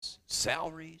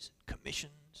salaries,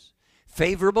 commissions,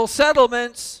 favorable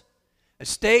settlements,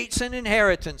 estates and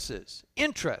inheritances,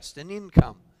 interest and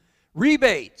income,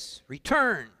 rebates,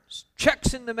 returns,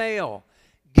 checks in the mail,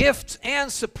 gifts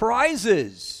and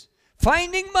surprises,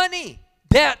 finding money,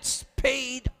 debts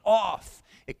paid off,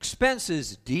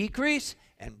 expenses decrease,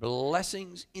 and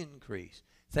blessings increase.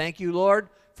 Thank you, Lord,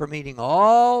 for meeting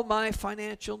all my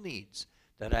financial needs,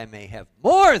 that I may have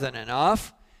more than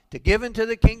enough to give into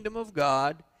the kingdom of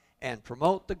God and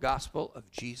promote the gospel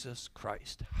of Jesus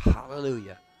Christ.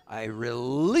 Hallelujah. I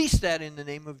release that in the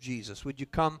name of Jesus. Would you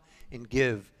come and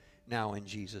give now in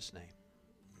Jesus' name?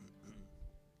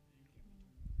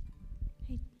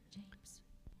 Hey, James.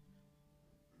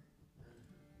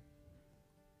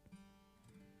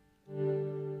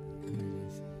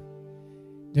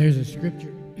 There's a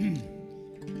scripture.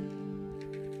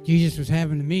 Jesus was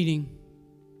having a meeting,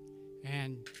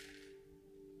 and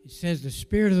it says the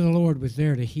Spirit of the Lord was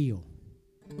there to heal.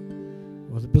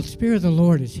 Well, the Spirit of the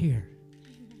Lord is here.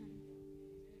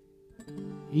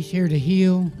 He's here to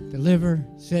heal, deliver,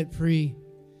 set free,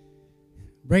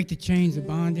 break the chains of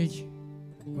bondage,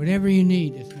 whatever you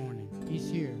need this morning. He's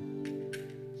here.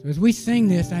 So as we sing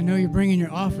this, I know you're bringing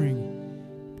your offering,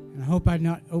 and I hope I'm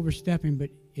not overstepping, but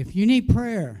if you need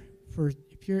prayer,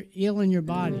 if you're ill in your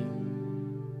body,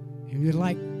 and you'd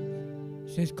like, it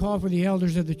says call for the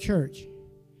elders of the church,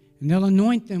 and they'll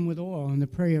anoint them with oil, and the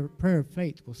prayer of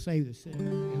faith will save the sick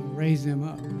and will raise them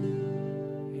up.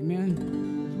 Amen.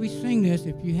 As we sing this,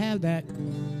 if you have that,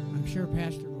 I'm sure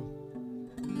Pastor will.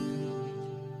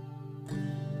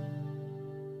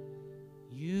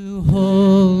 You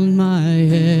hold my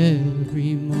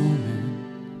every moment.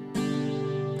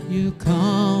 You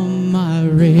calm my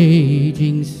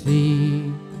raging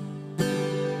sea.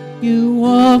 You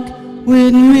walk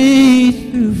with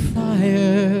me through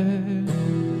fire.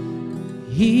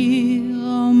 Heal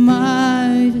all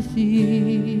my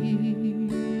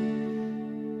disease.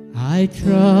 I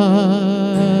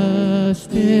trust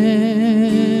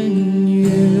in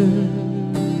you.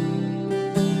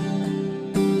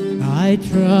 I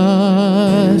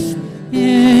trust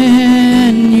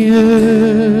in you.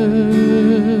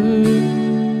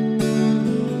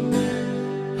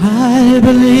 I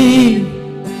believe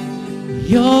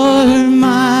you're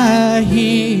my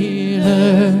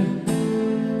healer.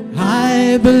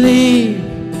 I believe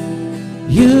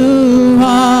you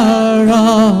are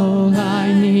all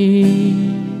I need.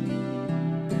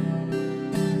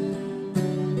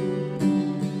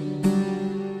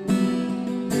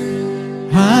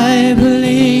 I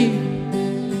believe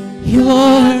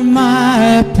you're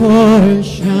my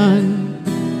portion.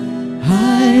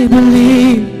 I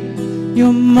believe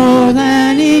you're more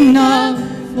than enough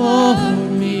for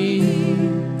me.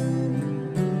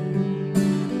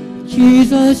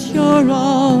 Jesus, you're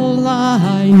all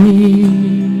I need.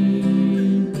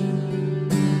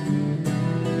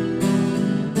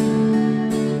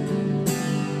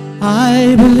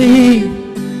 I believe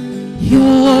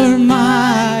you're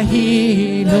my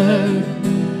healer.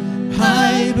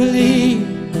 I believe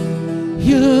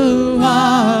you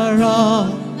are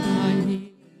all I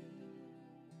need.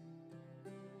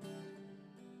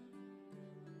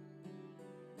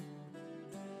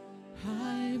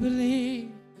 I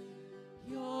believe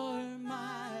you're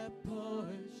my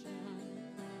portion.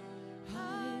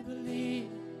 I believe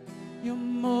you're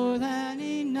more than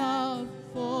enough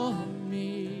for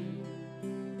me.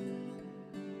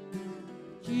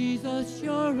 Jesus,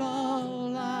 you're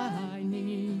all I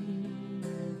need.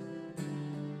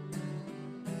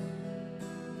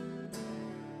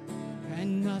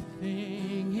 And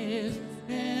nothing is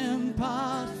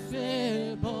impossible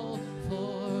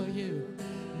for you.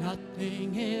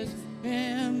 Nothing is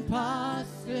impossible.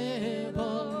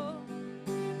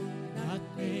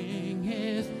 Nothing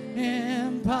is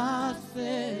impossible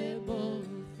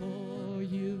for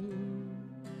you.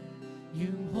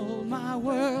 You hold my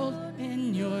world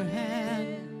in your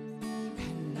hand,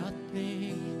 and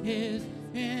nothing is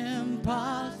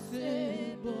impossible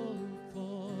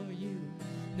for you.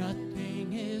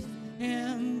 Nothing is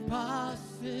impossible.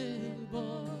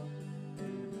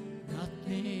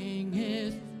 Nothing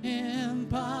is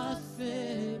impossible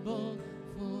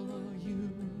for you.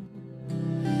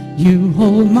 You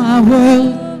hold my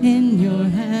world in your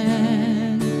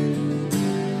hand.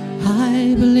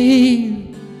 I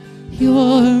believe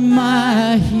you're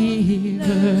my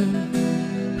healer.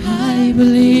 I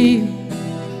believe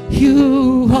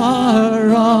you are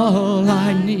all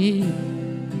I need.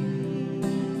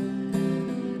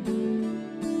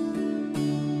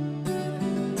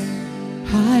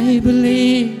 I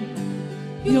believe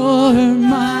you're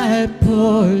my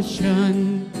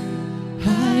portion.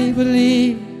 I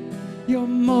believe You're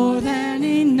more than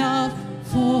enough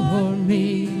for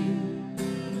me.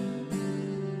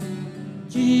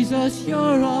 Jesus,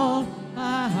 you're all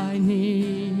I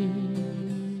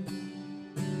need.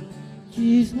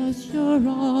 Jesus, you're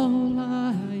all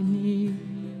I need.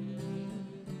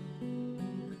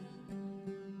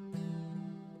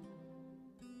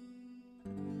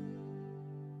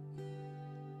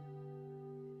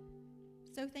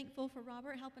 So thankful for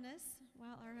Robert helping us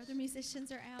while our other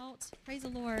musicians are out. Praise the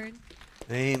Lord.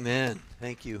 Amen.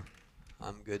 Thank you.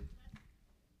 I'm good.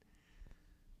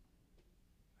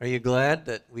 Are you glad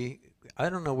that I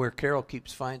don't know where Carol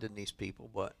keeps finding these people,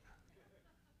 but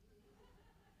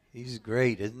he's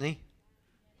great, isn't he?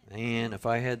 Man, if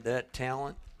I had that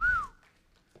talent,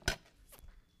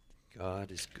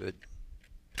 God is good.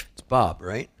 It's Bob,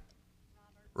 right?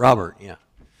 Robert, yeah.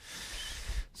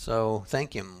 So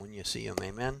thank him when you see him,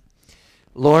 amen.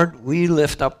 Lord, we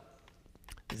lift up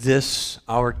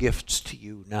our gifts to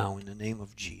you now in the name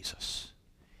of Jesus.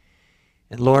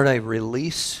 And Lord, I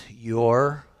release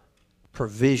your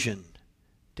provision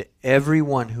to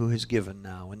everyone who has given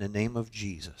now in the name of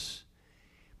Jesus.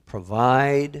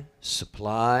 Provide,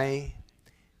 supply,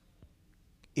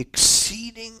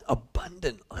 exceeding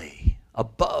abundantly,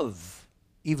 above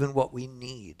even what we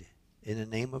need in the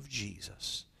name of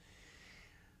Jesus.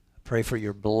 I pray for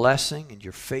your blessing and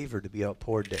your favor to be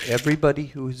outpoured to everybody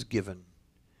who has given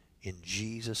in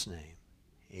Jesus' name.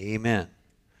 Amen.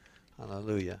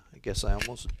 Hallelujah. I guess I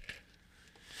almost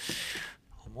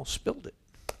spilled it,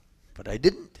 but I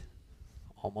didn't.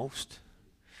 Almost.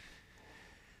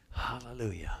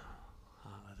 Hallelujah.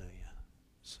 Hallelujah.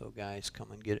 So guys,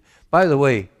 come and get it. By the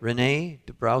way, Renee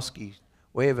Dabrowski,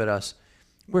 wave at us.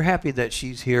 We're happy that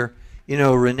she's here. You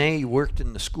know, Renee worked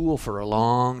in the school for a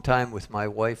long time with my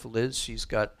wife, Liz. She's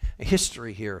got a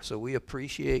history here, so we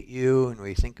appreciate you, and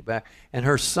we think back. And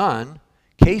her son,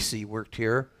 Casey, worked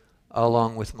here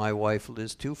along with my wife,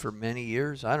 Liz, too, for many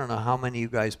years. I don't know how many you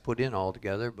guys put in all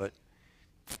together, but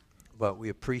we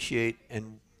appreciate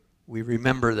and we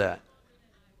remember that.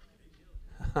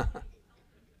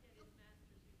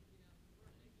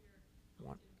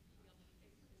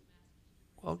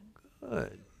 Well,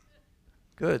 good.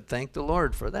 Good. Thank the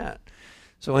Lord for that.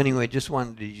 So anyway, just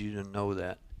wanted you to know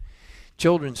that.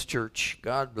 Children's Church,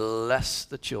 God bless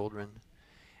the children.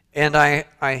 And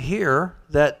I hear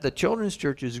that the Children's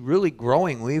Church is really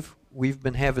growing. We've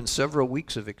been having several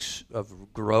weeks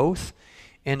of growth,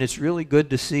 and it's really good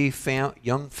to see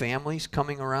young families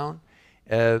coming around.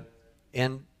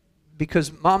 And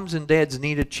because moms and dads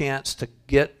need a chance to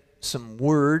get some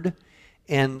word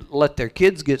and let their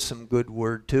kids get some good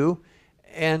word too,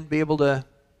 and be able to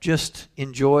just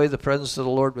enjoy the presence of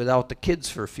the Lord without the kids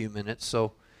for a few minutes.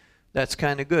 So that's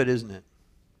kind of good, isn't it?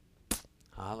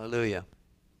 Hallelujah.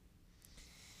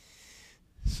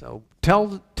 So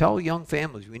tell young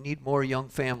families, we need more young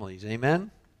families.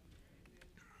 Amen?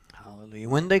 Hallelujah.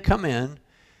 When they come in,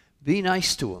 be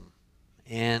nice to them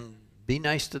and be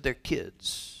nice to their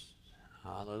kids.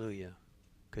 Hallelujah.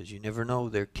 Because you never know,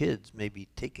 their kids may be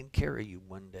taking care of you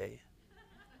one day.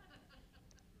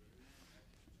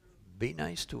 Be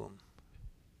nice to them.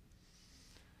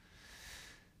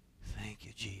 Thank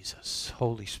you, Jesus.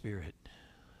 Holy Spirit,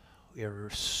 we are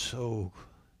so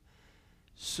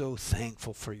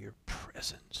thankful for your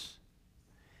presence.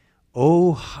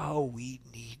 Oh, how we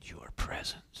need your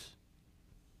presence.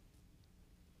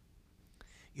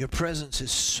 Your presence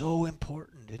is so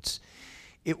important.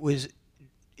 It was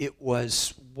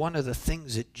one of the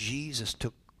things that Jesus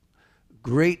took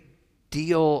great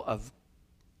deal of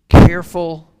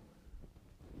careful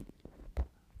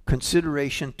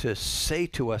consideration to say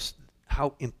to us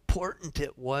how important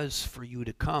it was for you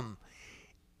to come.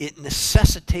 It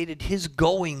necessitated his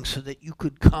going so that you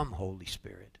could come, Holy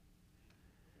Spirit.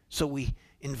 So we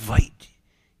invite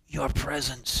your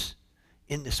presence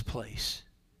in this place.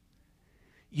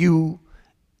 You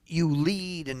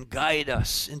lead and guide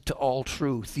us into all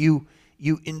truth. You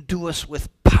endue us with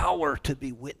power to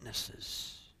be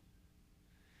witnesses.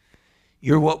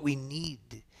 You're what we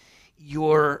need.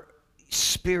 Your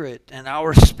spirit and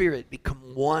our spirit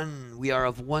become one. We are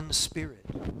of one spirit.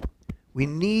 We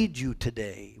need you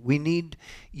today. We need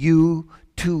you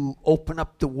to open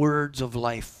up the words of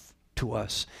life to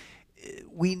us.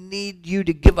 We need you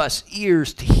to give us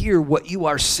ears to hear what you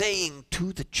are saying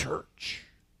to the church.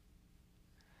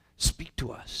 Speak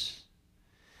to us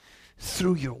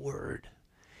through your word.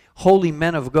 Holy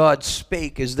men of God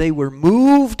spake as they were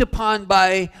moved upon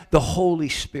by the Holy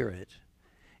Spirit.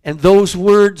 And those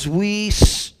words we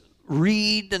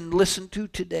read and listen to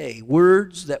today,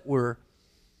 words that were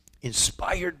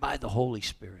inspired by the Holy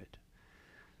Spirit.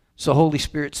 So Holy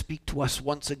Spirit, speak to us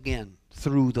once again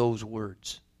through those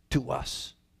words to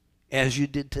us as you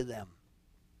did to them.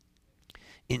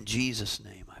 In Jesus'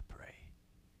 name I pray.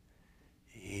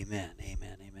 Amen,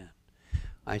 amen, amen.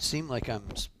 I seem like I'm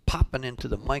popping into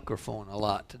the microphone a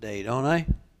lot today, don't I?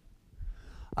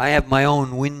 I have my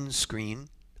own windscreen.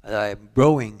 I'm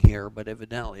growing here, but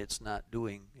evidently it's not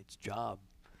doing its job.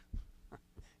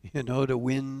 You know what a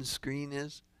windscreen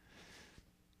is?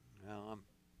 Well, I'm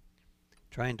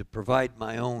trying to provide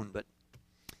my own, but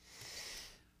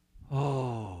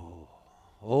oh,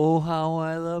 how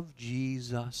I love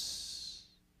Jesus.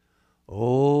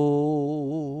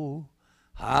 Oh,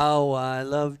 how I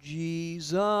love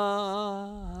Jesus.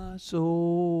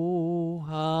 Oh,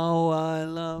 how I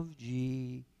love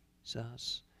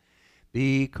Jesus.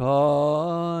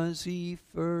 Because he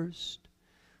first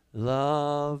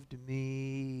loved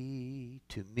me.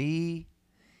 To me,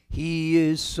 he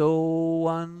is so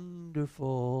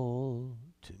wonderful.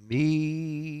 To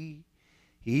me,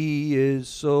 he is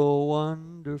so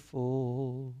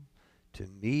wonderful. To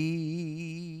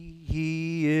me,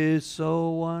 he is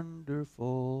so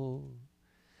wonderful.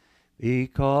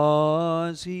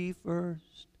 Because he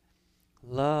first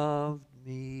loved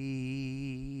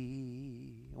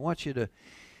me. I want you to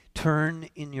turn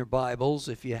in your Bibles,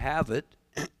 if you have it,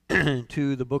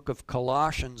 to the book of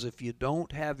Colossians. If you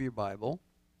don't have your Bible,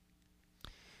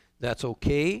 that's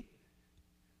okay,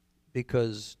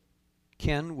 because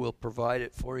Ken will provide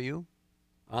it for you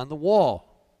on the wall.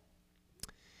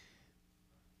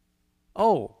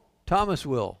 Oh, Thomas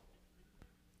will.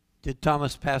 Did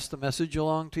Thomas pass the message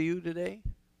along to you today?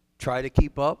 Try to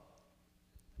keep up.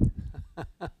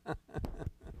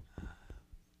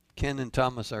 Ken and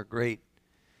Thomas are great.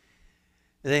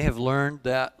 They have learned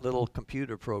that little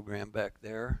computer program back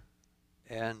there,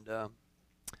 and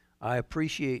I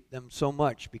appreciate them so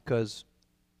much, because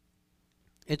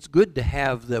it's good to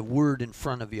have the Word in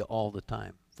front of you all the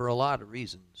time for a lot of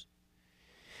reasons.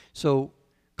 So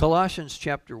Colossians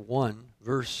chapter 1,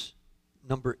 verse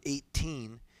number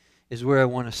 18 is where I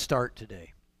want to start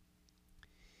today.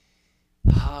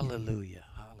 Hallelujah,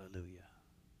 hallelujah.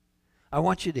 I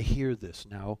want you to hear this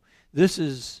now. This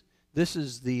is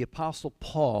the Apostle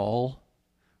Paul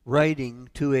writing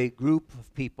to a group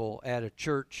of people at a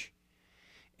church,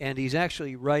 and he's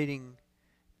actually writing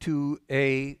to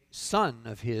a son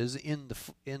of his in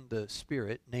the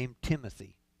Spirit named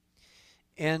Timothy.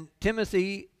 And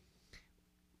Timothy,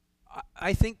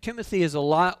 I think Timothy is a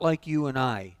lot like you and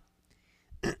I.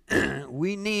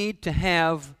 We need to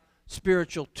have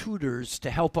spiritual tutors to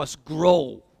help us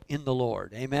grow in the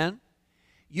Lord. Amen?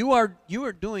 You are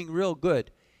doing real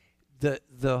good.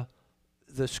 The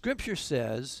scripture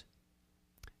says,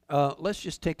 let's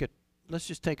just take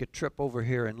a trip over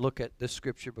here and look at this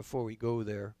scripture before we go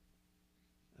there.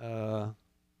 Well,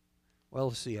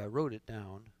 let's see. I wrote it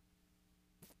down.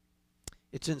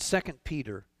 It's in 2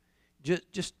 Peter.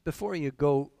 Just before you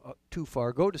go too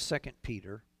far, go to 2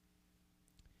 Peter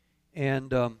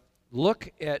and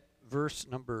look at verse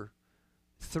number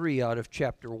 3 out of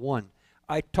chapter 1.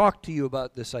 I talked to you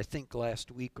about this, I think,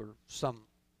 last week or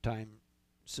sometime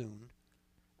soon.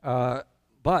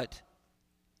 But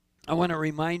I want to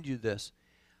remind you this.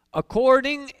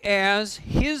 According as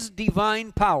his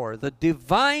divine power, the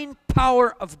divine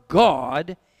power of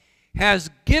God, has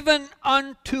given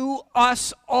unto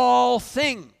us all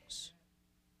things.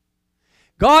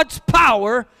 God's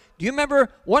power, do you remember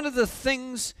one of the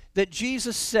things that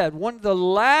Jesus said, one of the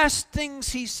last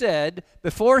things he said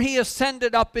before he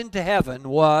ascended up into heaven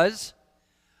was,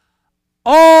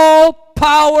 all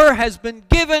power has been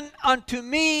given unto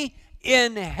me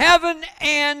in heaven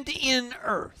and in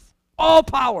earth. All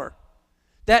power.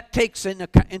 That takes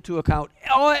into account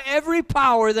every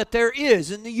power that there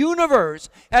is in the universe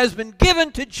has been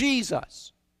given to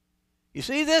Jesus. You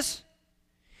see this?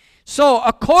 So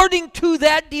according to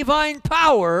that divine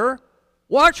power,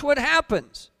 watch what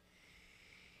happens.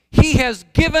 He has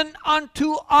given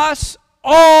unto us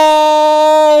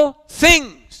all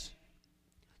things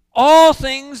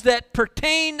that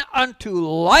pertain unto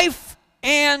life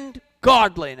and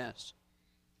godliness.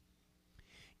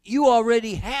 You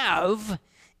already have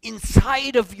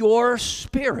inside of your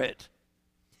spirit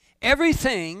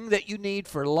everything that you need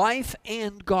for life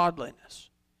and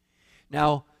godliness.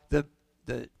 Now,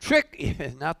 the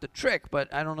trick, not the trick,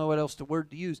 but I don't know what else the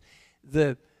word to use,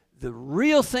 the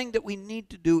real thing that we need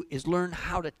to do is learn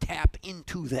how to tap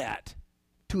into that,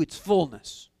 to its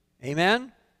fullness.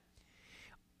 Amen?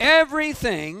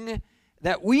 Everything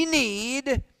that we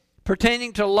need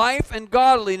pertaining to life and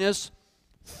godliness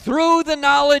through the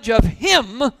knowledge of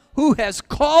him who has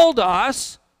called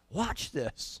us, watch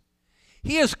this,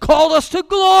 He has called us to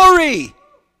glory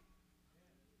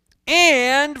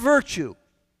and virtue.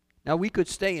 Now, we could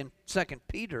stay in 2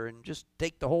 Peter and just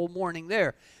take the whole morning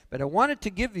there, but I wanted to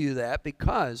give you that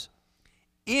because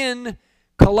in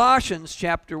Colossians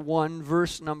chapter 1,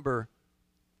 verse number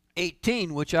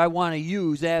 18, which I want to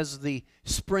use as the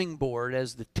springboard,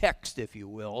 as the text, if you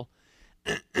will,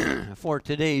 for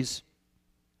today's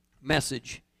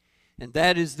message, and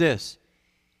that is this.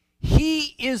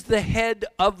 He is the head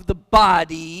of the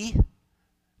body,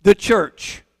 the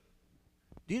church.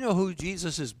 Do you know who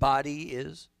Jesus' body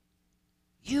is?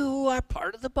 You are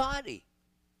part of the body.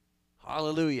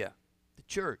 Hallelujah. The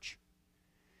church.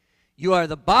 You are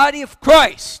the body of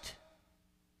Christ.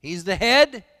 He's the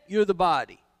head, you're the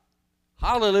body.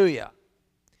 Hallelujah.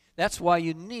 That's why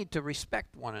you need to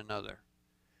respect one another.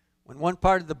 When one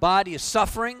part of the body is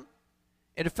suffering,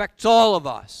 it affects all of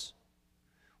us.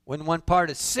 When one part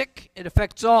is sick, it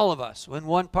affects all of us. When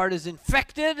one part is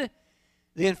infected,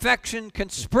 the infection can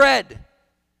spread.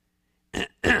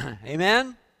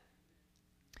 Amen?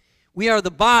 We are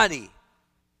the body.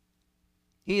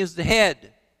 He is the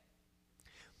head.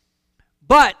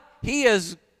 But he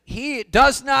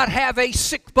does not have a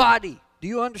sick body. Do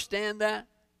you understand that?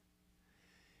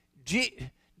 Do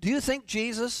you think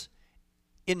Jesus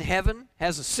in heaven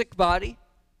has a sick body?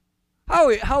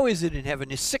 How is it in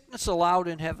heaven? Is sickness allowed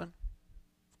in heaven?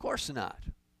 Of course not.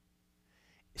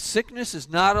 Sickness is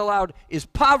not allowed. Is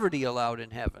poverty allowed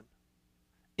in heaven?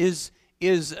 Is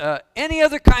any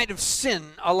other kind of sin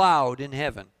allowed in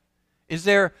heaven? Is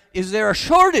there a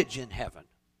shortage in heaven?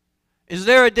 Is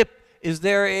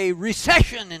there a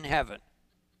recession in heaven?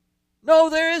 No,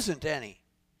 there isn't any.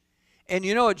 And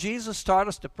you know what Jesus taught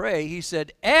us to pray? He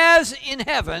said, as in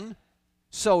heaven,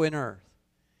 so in earth.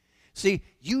 See,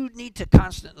 you need to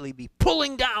constantly be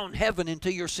pulling down heaven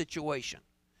into your situation.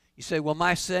 You say, well,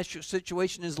 my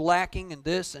situation is lacking in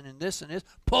this and in this and this.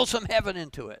 Pull some heaven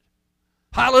into it.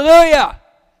 Hallelujah!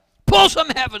 Pull some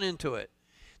heaven into it.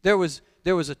 There was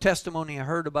a testimony I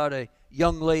heard about a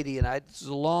young lady, and this is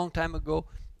a long time ago.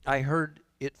 I heard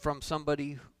it from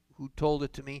somebody who told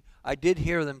it to me. I did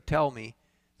hear them tell me,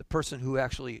 the person who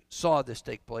actually saw this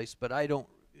take place, but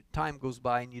time goes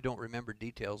by and you don't remember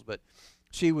details, but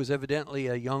she was evidently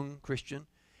a young Christian.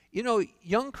 You know,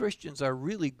 young Christians are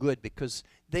really good because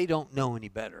they don't know any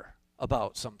better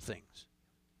about some things.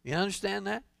 You understand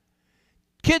that?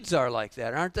 Kids are like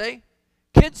that, aren't they?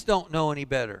 Kids don't know any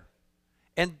better.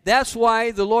 And that's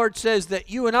why the Lord says that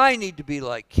you and I need to be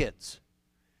like kids.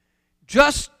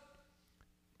 Just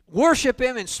worship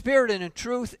Him in spirit and in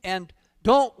truth, and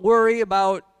don't worry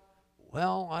about,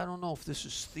 well, I don't know if this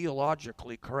is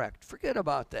theologically correct. Forget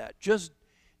about that. Just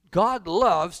God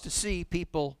loves to see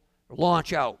people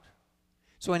launch out.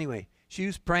 So anyway, she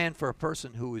was praying for a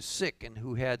person who was sick and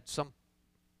who had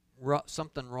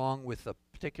something wrong with a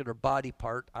particular body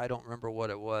part. I don't remember what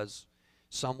it was.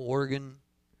 Some organ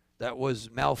that was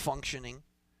malfunctioning.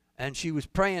 And she was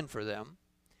praying for them.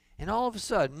 And all of a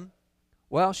sudden,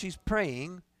 while she's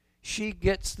praying, she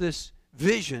gets this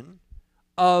vision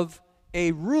of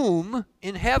a room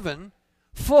in heaven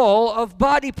full of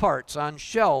body parts on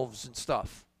shelves and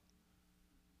stuff.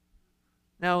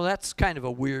 Now, that's kind of a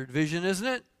weird vision, isn't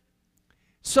it?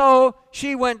 So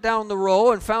she went down the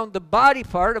row and found the body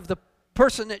part of the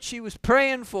person that she was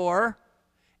praying for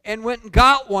and went and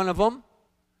got one of them.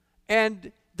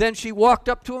 And then she walked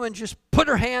up to him and just put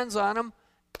her hands on him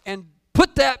and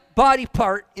put that body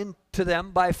part into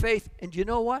them by faith. And you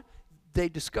know what? They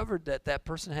discovered that that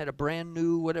person had a brand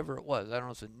new, whatever it was. I don't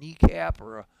know if it's a kneecap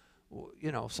or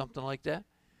something like that.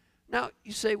 Now,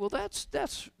 you say, well, that's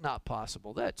not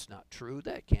possible. That's not true.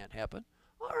 That can't happen.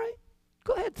 All right.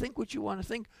 Go ahead, think what you want to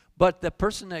think. But the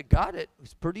person that got it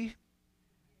was pretty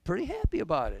happy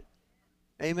about it.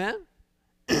 Amen?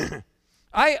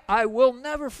 I will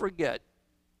never forget,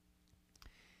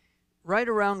 right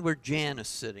around where Jan is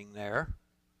sitting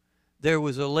there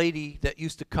was a lady that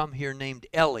used to come here named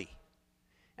Ellie.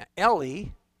 Now,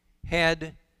 Ellie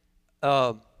had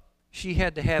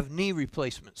to have knee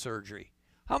replacement surgery.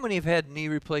 How many have had knee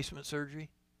replacement surgery?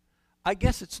 I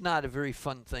guess it's not a very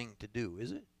fun thing to do,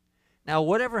 is it? Now,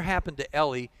 whatever happened to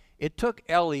Ellie, it took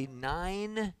Ellie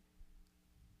 9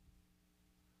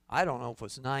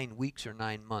 weeks or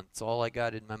 9 months. All I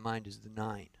got in my mind is the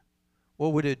 9.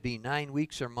 What would it be, 9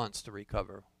 weeks or months to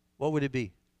recover? What would it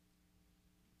be?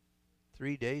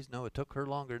 3 days? No, it took her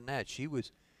longer than that. She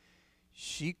was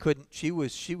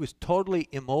totally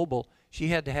immobile. She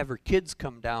had to have her kids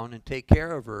come down and take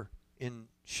care of her in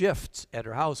shifts at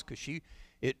her house because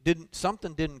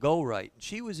something didn't go right. And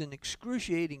she was in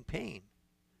excruciating pain.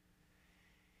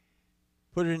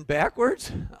 Put it in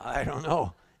backwards? I don't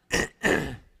know.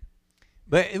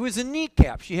 But it was a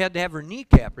kneecap. She had to have her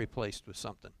kneecap replaced with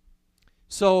something.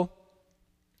 So,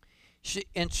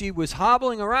 she was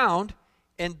hobbling around,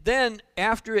 and then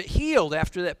after it healed,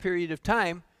 after that period of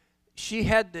time, she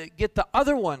had to get the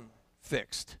other one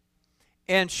fixed.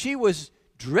 And she was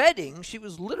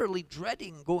literally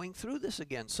dreading going through this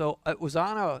again. So it was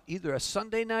on either a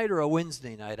Sunday night or a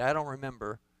Wednesday night, I don't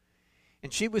remember.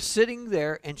 And she was sitting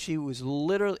there, and she was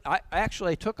literally,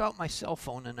 I took out my cell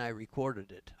phone and I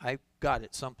recorded it. I got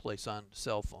it someplace on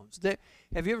cell phones.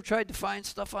 Have you ever tried to find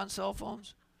stuff on cell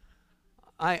phones?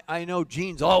 I know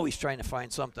Gene's always trying to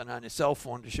find something on his cell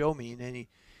phone to show me.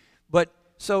 But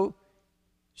so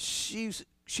she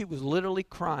was literally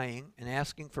crying and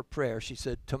asking for prayer. She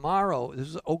said, tomorrow,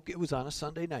 it was on a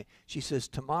Sunday night. She says,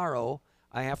 tomorrow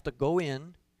I have to go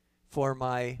in for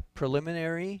my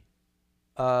preliminary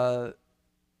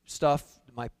stuff,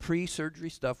 my pre-surgery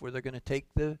stuff, where they're going to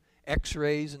take the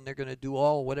x-rays and they're going to do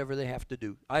whatever they have to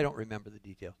do. I don't remember the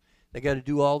details. They got to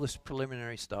do all this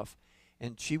preliminary stuff.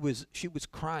 And she was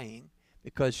crying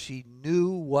because she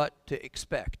knew what to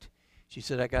expect. She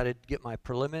said, I got to get my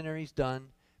preliminaries done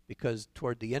because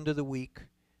toward the end of the week,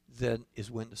 then is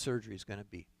when the surgery is going to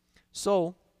be.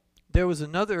 So there was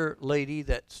another lady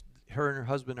her and her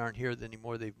husband aren't here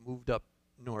anymore. They've moved up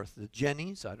north. The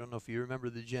Jennies. I don't know if you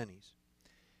remember the Jennies.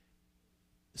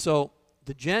 So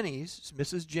the Jennies,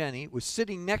 Mrs. Jenny, was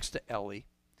sitting next to Ellie,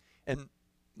 and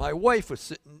my wife was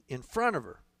sitting in front of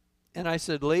her. And I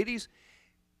said, ladies,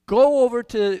 go over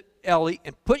to Ellie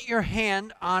and put your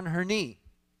hand on her knee.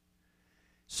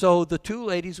 So the two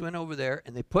ladies went over there,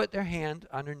 and they put their hand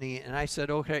on her knee, and I said,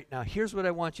 okay, now here's what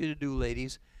I want you to do,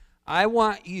 ladies. I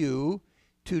want you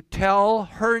to tell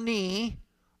her knee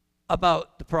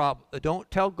about the problem. Don't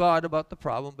tell God about the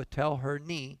problem, but tell her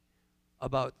knee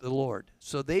about the Lord.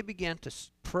 So they began to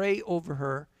pray over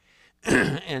her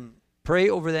and pray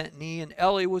over that knee, and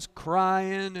Ellie was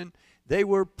crying, and they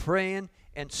were praying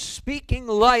and speaking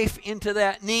life into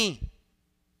that knee.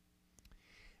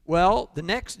 Well, the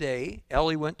next day,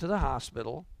 Ellie went to the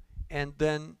hospital, and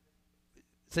then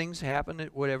things happened,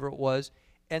 whatever it was,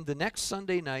 and the next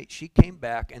Sunday night, she came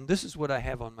back, and this is what I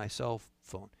have on my cell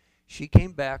phone. She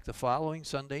came back the following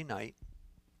Sunday night,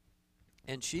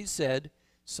 and she said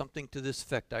something to this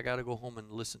effect. I got to go home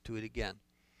and listen to it again.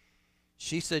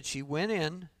 She said she went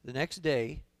in the next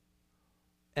day,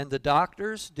 and the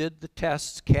doctors did the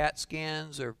tests, CAT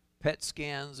scans or PET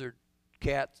scans or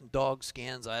cat and dog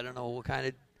scans. I don't know what kind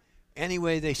of.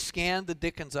 Anyway, they scanned the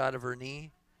dickens out of her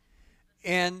knee.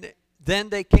 And then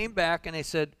they came back and they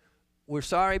said, we're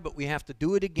sorry, but we have to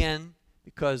do it again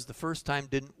because the first time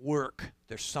didn't work.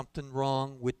 There's something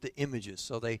wrong with the images.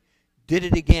 So they did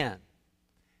it again.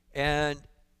 And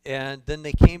then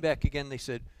they came back again. They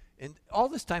said, and all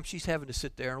this time she's having to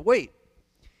sit there and wait.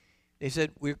 They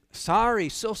said, we're sorry,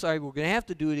 so sorry. We're going to have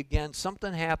to do it again.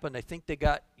 Something happened. I think they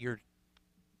got your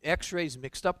x-rays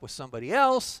mixed up with somebody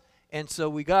else. And so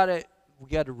we got to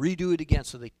redo it again.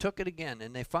 So they took it again.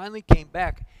 And they finally came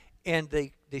back. And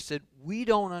they said, we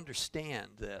don't understand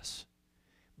this.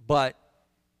 But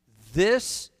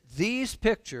these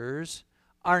pictures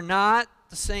are not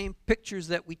the same pictures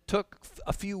that we took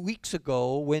a few weeks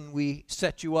ago when we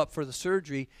set you up for the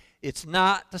surgery. It's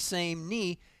not the same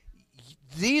knee.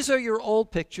 These are your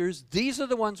old pictures. These are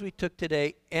the ones we took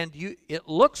today. And it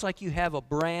looks like you have a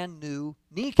brand new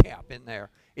kneecap in there.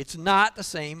 It's not the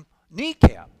same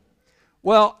kneecap.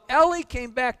 Well, Ellie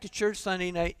came back to church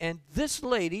Sunday night, and this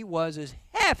lady was as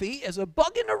happy as a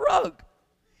bug in a rug.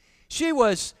 She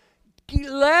was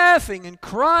laughing and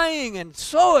crying and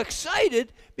so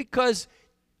excited because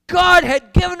God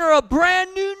had given her a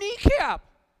brand new kneecap.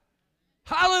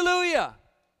 Hallelujah.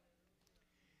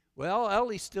 Well,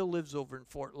 Ellie still lives over in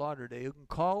Fort Lauderdale. You can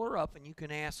call her up and you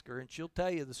can ask her, and she'll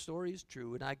tell you the story is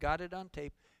true. And I got it on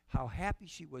tape, how happy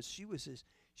she was.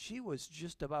 She was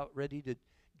just about ready to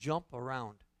jump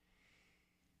around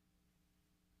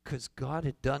because God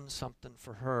had done something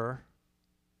for her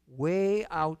way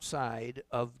outside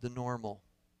of the normal.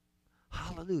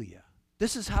 Hallelujah.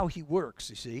 This is how he works,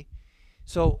 you see.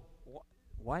 So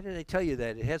why did I tell you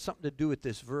that? It had something to do with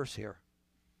this verse here.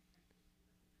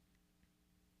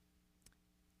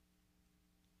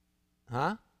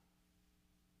 Huh?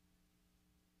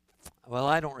 Well,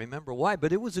 I don't remember why,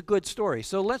 but it was a good story.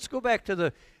 So let's go back to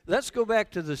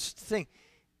this thing.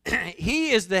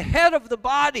 He is the head of the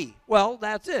body. Well,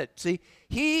 that's it. See,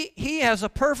 he has a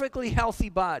perfectly healthy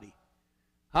body.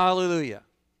 Hallelujah.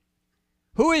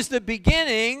 Who is the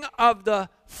beginning of the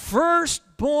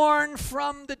firstborn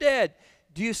from the dead?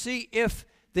 Do you see, if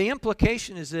the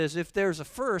implication is this, if there's a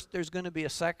first, there's going to be a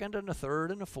second and a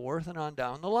third and a fourth and on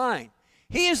down the line.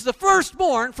 He is the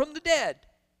firstborn from the dead.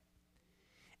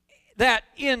 That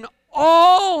in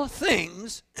all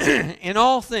things, in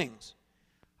all things,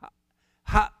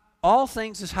 all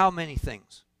things is how many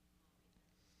things?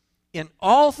 In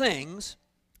all things,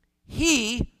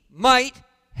 he might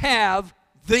have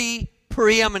the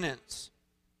preeminence.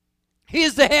 He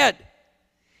is the head.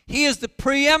 He is the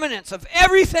preeminence of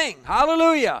everything.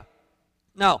 Hallelujah.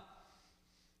 Now,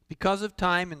 because of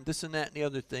time and this and that and the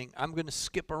other thing, I'm going to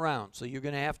skip around. So you're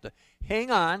going to have to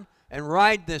hang on and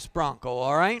ride this bronco,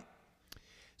 all right?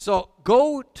 So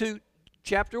go to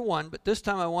chapter 1, but this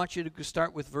time I want you to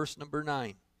start with verse number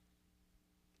 9.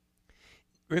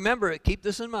 Remember, keep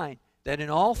this in mind, that in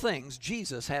all things,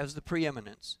 Jesus has the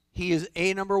preeminence. He is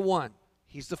number 1.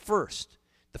 He's the first.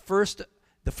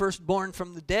 The firstborn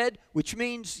from the dead, which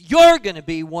means you're going to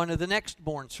be one of the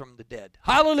nextborns from the dead.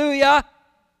 Hallelujah!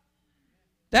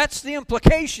 That's the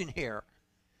implication here.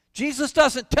 Jesus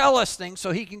doesn't tell us things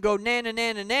so he can go, nana,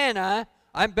 nana, nana,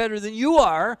 I'm better than you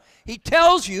are. He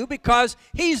tells you because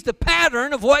he's the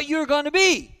pattern of what you're going to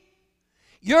be.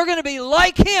 You're going to be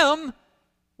like him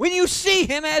when you see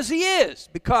him as he is,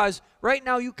 because right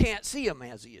now you can't see him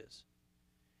as he is.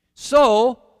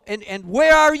 So, and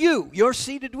where are you? You're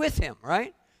seated with him,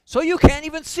 right? So you can't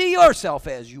even see yourself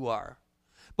as you are.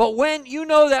 But when you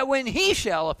know that when he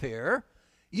shall appear,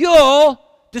 you'll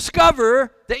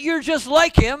discover that you're just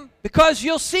like him, because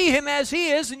you'll see him as he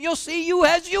is and you'll see you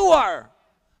as you are.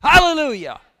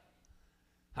 Hallelujah.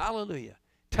 Hallelujah.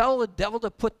 Tell the devil to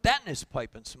put that in his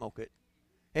pipe and smoke it.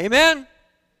 Amen?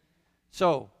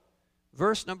 So,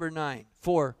 verse number 9.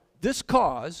 For this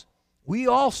cause we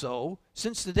also,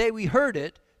 since the day we heard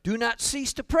it, do not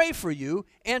cease to pray for you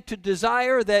and to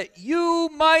desire that you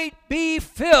might be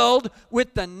filled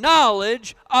with the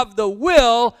knowledge of the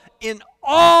will in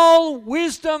all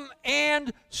wisdom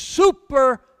and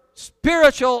super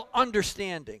spiritual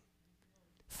understanding.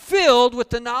 Filled with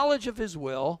the knowledge of his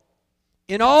will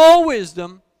in all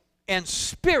wisdom and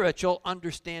spiritual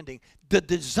understanding. The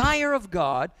desire of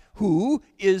God, who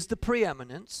is the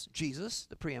preeminence, Jesus,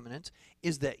 the preeminence,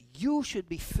 is that you should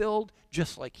be filled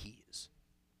just like he is.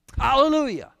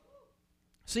 Hallelujah.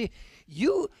 See,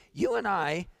 you and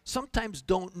I sometimes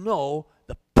don't know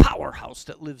the powerhouse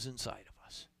that lives inside of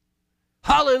us.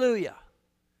 Hallelujah.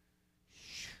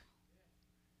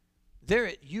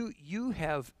 There, you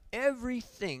have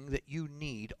everything that you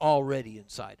need already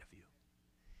inside of you.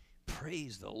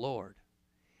 Praise the Lord.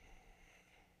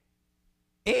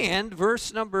 And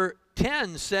verse number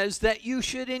 10 says that you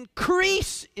should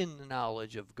increase in the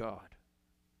knowledge of God.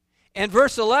 And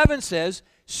verse 11 says,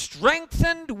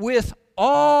 strengthened with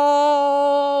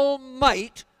all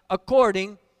might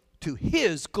according to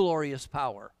his glorious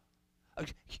power.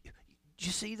 Did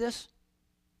you see this?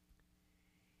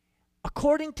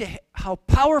 According to how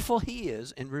powerful he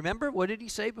is, and remember, what did he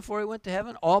say before he went to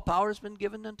heaven? All power has been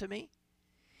given unto me.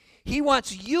 He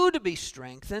wants you to be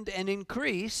strengthened and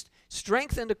increased,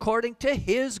 strengthened according to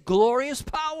his glorious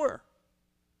power.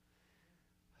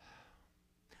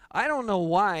 I don't know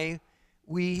why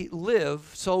we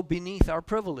live so beneath our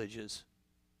privileges.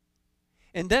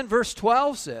 And then verse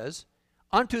 12 says,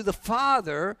 unto the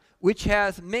Father which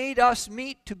hath made us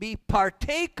meet to be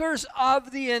partakers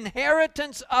of the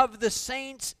inheritance of the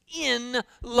saints in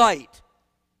light.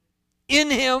 In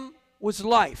him was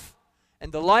life,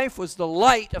 and the life was the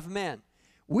light of men.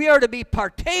 We are to be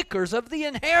partakers of the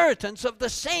inheritance of the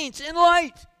saints in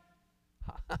light.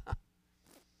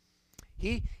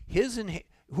 And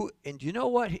do you know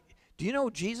what? Do you know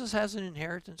Jesus has an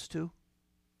inheritance too?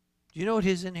 Do you know what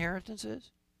his inheritance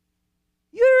is?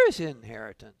 You're his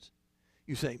inheritance.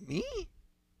 You say, me?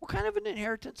 What kind of an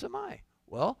inheritance am I?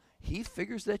 Well, he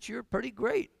figures that you're pretty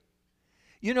great.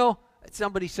 You know,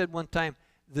 somebody said one time,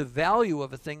 the value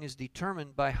of a thing is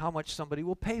determined by how much somebody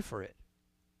will pay for it.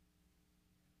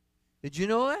 Did you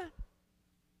know that?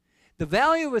 The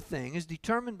value of a thing is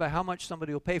determined by how much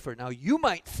somebody will pay for it. Now, you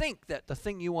might think that the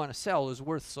thing you want to sell is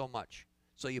worth so much.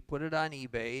 So you put it on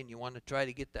eBay and you want to try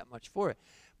to get that much for it.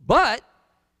 But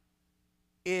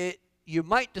you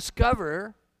might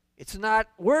discover it's not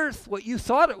worth what you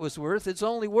thought it was worth. It's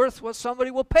only worth what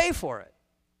somebody will pay for it.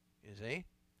 You see?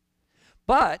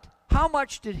 But how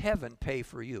much did heaven pay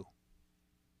for you?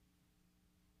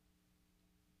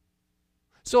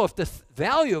 So if the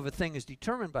value of a thing is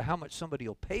determined by how much somebody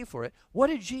will pay for it, what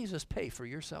did Jesus pay for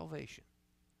your salvation?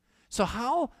 So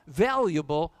how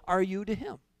valuable are you to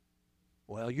him?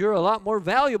 Well, you're a lot more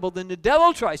valuable than the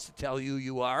devil tries to tell you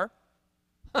you are.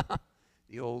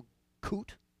 The old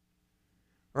coot.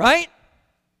 Right?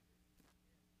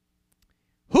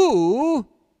 Who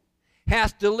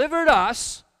hath delivered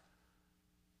us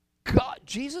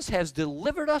Jesus has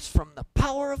delivered us from the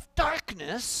power of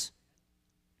darkness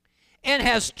and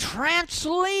has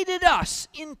translated us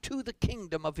into the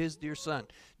kingdom of his dear Son.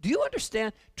 Do you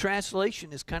understand?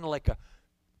 Translation is kind of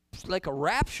like a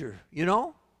rapture, you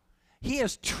know? He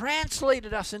has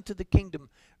translated us into the kingdom.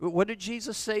 What did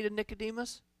Jesus say to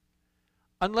Nicodemus?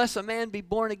 Unless a man be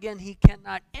born again, he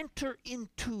cannot enter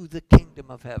into the kingdom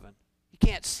of heaven. You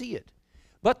can't see it.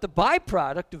 But the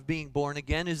byproduct of being born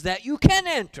again is that you can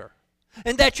enter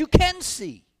and that you can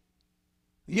see.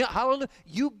 Yeah, hallelujah.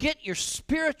 You get your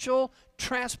spiritual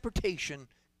transportation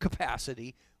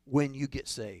capacity when you get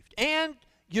saved, and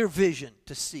your vision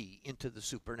to see into the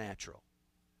supernatural.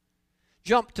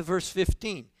 Jump to verse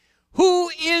 15. Who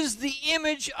is the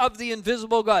image of the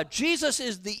invisible God? Jesus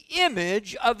is the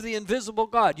image of the invisible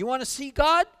God. You want to see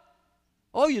God?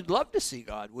 Oh, you'd love to see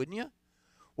God, wouldn't you?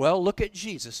 Well, look at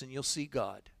Jesus and you'll see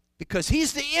God, because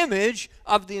he's the image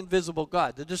of the invisible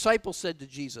God. The disciples said to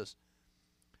Jesus,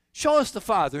 show us the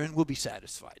Father and we'll be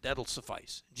satisfied. That'll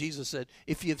suffice. Jesus said,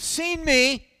 if you've seen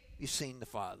me, you've seen the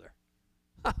Father.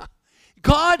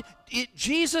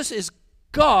 Jesus is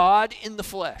God in the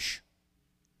flesh.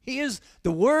 He is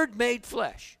the Word made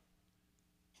flesh.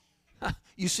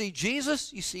 You see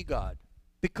Jesus, you see God,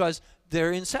 because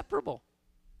they're inseparable.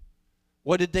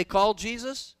 What did they call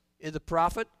Jesus? The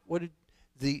prophet?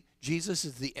 Jesus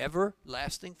is the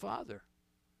everlasting Father.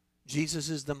 Jesus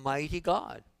is the mighty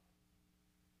God.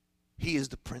 He is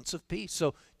the Prince of Peace.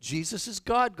 So Jesus is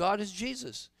God. God is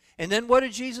Jesus. And then what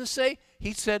did Jesus say?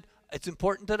 He said, it's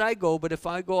important that I go, but if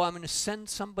I go, I'm going to send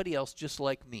somebody else just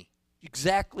like me.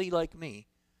 Exactly like me.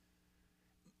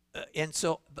 And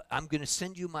so I'm going to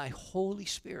send you my Holy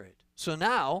Spirit. So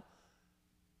now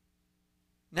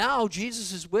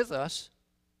Jesus is with us.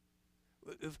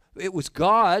 It was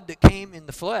God that came in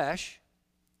the flesh,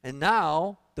 and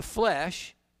now the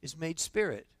flesh is made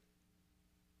spirit.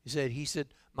 He said,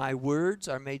 my words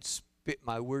are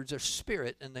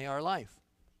spirit and they are life.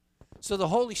 So the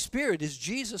Holy Spirit is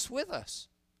Jesus with us.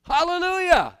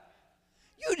 Hallelujah.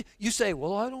 You say,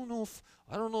 well, I don't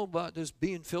know about this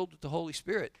being filled with the Holy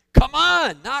Spirit. Come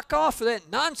on, knock off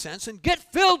that nonsense and get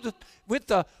filled with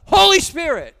the Holy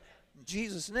Spirit. In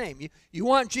Jesus' name. You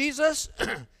want Jesus?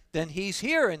 Then he's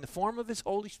here in the form of his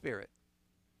Holy Spirit.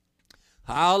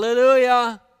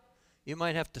 Hallelujah. You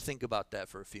might have to think about that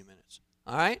for a few minutes.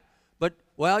 All right? But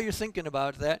while you're thinking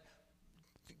about that,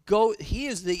 he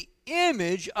is the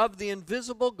image of the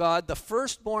invisible God, the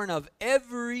firstborn of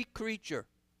every creature.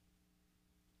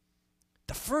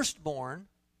 The firstborn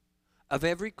of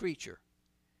every creature.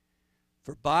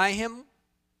 For by him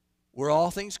were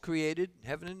all things created,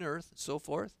 heaven and earth, and so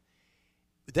forth.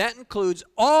 That includes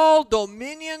all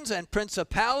dominions and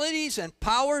principalities and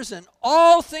powers, and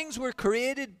all things were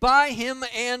created by him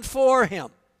and for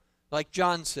him. Like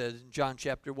John said in John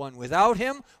chapter 1, without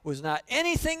him was not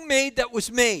anything made that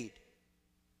was made.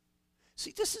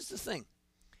 See, this is the thing.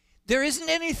 There isn't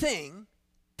anything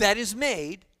that is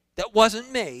made that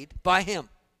wasn't made by him.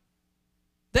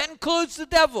 That includes the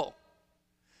devil.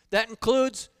 That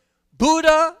includes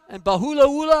Buddha and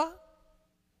Baha'u'llah.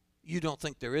 You don't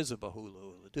think there is a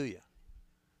Baha'u'llah, do you?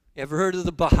 You ever heard of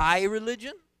the Baha'i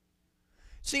religion?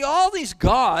 See, all these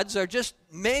gods are just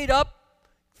made up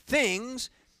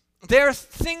things. They're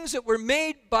things that were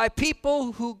made by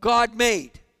people who God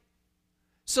made.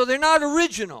 So they're not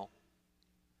original.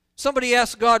 Somebody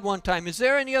asked God one time, is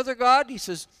there any other God? He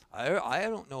says, I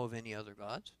don't know of any other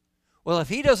gods. Well, if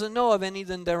he doesn't know of any,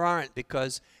 then there aren't,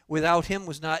 because without him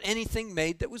was not anything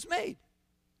made that was made.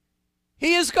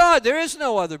 He is God. There is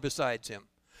no other besides him.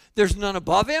 There's none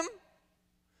above him.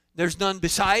 There's none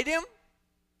beside him.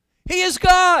 He is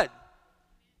God.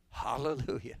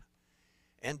 Hallelujah.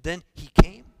 And then he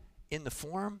came in the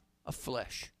form of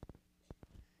flesh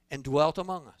and dwelt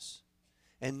among us.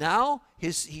 And now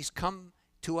he's come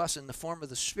to us in the form of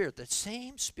the Spirit, that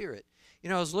same Spirit. You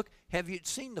know, have you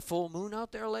seen the full moon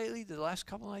out there lately, the last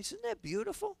couple of nights? Isn't that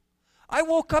beautiful? I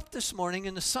woke up this morning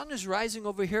and the sun is rising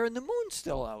over here and the moon's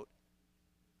still out.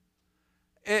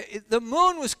 The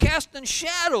moon was casting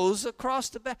shadows across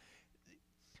the back.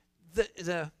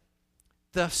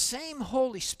 The same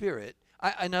Holy Spirit,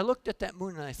 I looked at that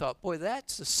moon and I thought, boy,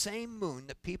 that's the same moon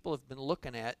that people have been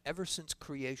looking at ever since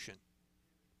creation.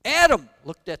 Adam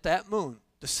looked at that moon,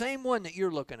 the same one that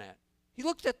you're looking at. He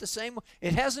looked at the same one.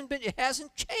 It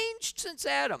hasn't changed since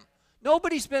Adam.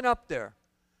 Nobody's been up there.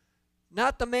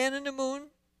 Not the man in the moon.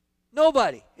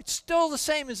 Nobody. It's still the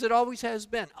same as it always has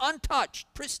been. Untouched,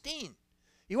 pristine.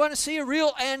 You want to see a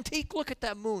real antique? Look at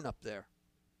that moon up there.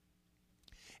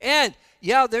 And,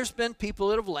 yeah, there's been people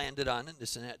that have landed on it,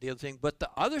 this and that, the other thing. But the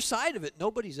other side of it,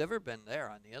 nobody's ever been there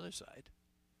on the other side.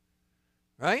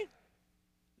 right?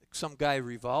 Some guy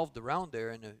revolved around there,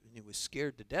 and he was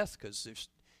scared to death because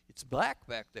it's black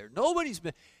back there. Nobody's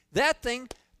been that thing,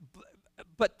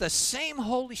 but the same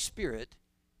Holy Spirit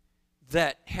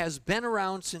that has been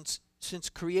around since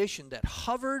creation, that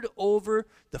hovered over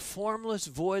the formless,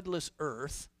 voidless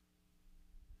earth,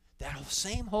 that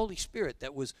same Holy Spirit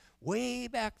that was way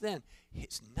back then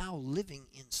is now living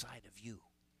inside of you.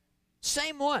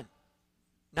 Same one.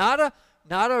 Not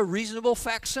a reasonable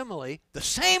facsimile. The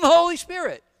same Holy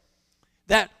Spirit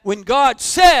that when God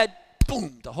said,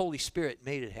 boom, the Holy Spirit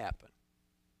made it happen.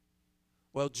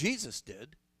 Well, Jesus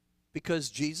did, because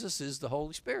Jesus is the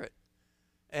Holy Spirit.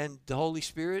 And the Holy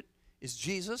Spirit is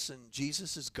Jesus, and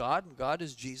Jesus is God, and God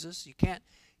is Jesus. You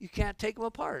can't take them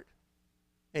apart.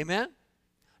 Amen?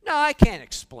 Now, I can't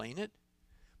explain it.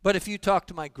 But if you talk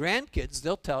to my grandkids,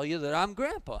 they'll tell you that I'm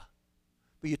grandpa.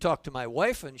 But you talk to my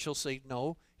wife, and she'll say,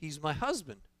 no, he's my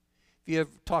husband. If you ever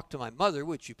talk to my mother,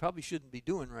 which you probably shouldn't be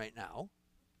doing right now,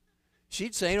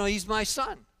 she'd say, no, he's my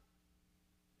son.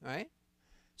 Right?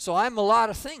 So I'm a lot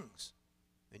of things.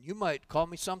 And you might call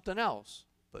me something else.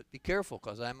 But be careful,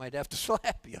 because I might have to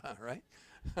slap you, right?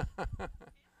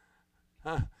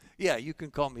 Yeah, you can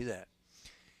call me that.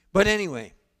 But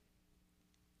anyway,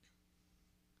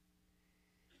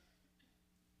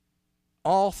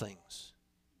 all things,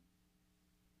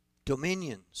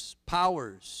 dominions,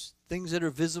 powers, things that are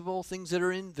visible, things that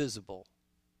are invisible,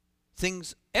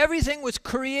 everything was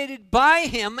created by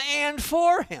him and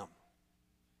for him.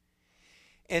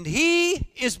 And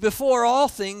he is before all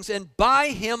things, and by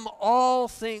him all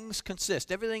things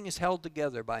consist. Everything is held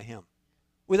together by him.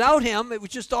 Without him, it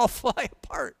would just all fly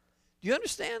apart. Do you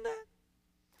understand that?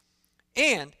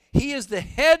 And he is the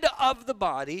head of the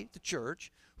body, the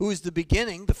church, who is the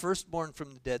beginning, the firstborn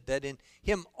from the dead, that in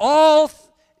him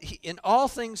in all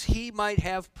things he might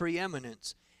have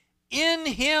preeminence. In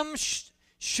him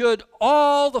should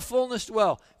all the fullness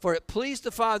dwell. For it pleased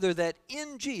the Father that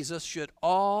in Jesus should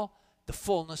all the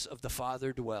fullness of the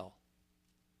Father dwell.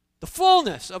 The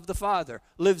fullness of the Father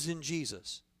lives in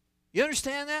Jesus. You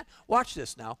understand that? Watch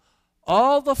this now.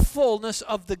 All the fullness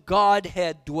of the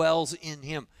Godhead dwells in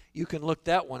him. You can look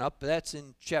that one up. That's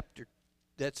in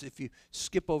that's if you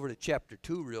skip over to chapter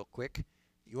 2 real quick.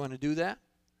 You want to do that?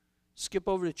 Skip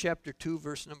over to chapter 2,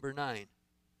 verse number 9.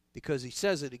 Because he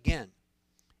says it again.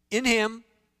 In him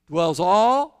dwells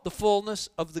all the fullness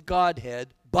of the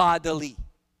Godhead bodily.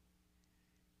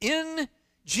 In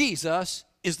Jesus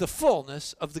is the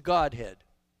fullness of the Godhead.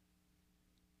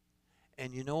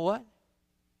 And you know what?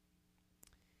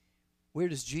 Where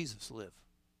does Jesus live?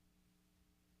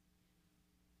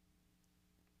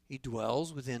 He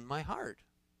dwells within my heart.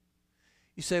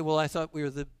 You say, well, I thought we were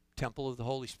the temple of the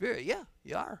Holy Spirit. Yeah,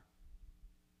 you are.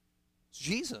 It's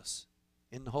Jesus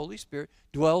in the Holy Spirit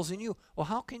dwells in you. Well,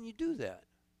 how can you do that?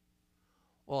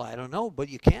 Well, I don't know, but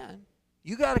you can.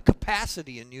 You got a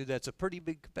capacity in you that's a pretty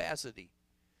big capacity.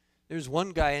 There's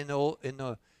one guy in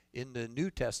the New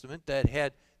Testament that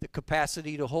had the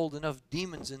capacity to hold enough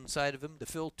demons inside of him to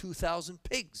fill 2,000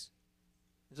 pigs.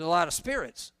 There's a lot of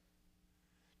spirits.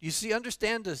 You see,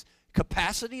 understand the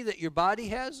capacity that your body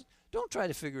has? Don't try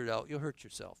to figure it out. You'll hurt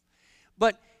yourself.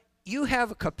 But you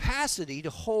have a capacity to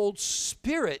hold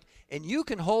spirit, and you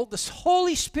can hold the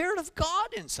Holy Spirit of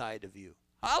God inside of you.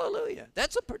 Hallelujah.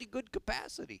 That's a pretty good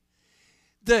capacity.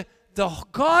 The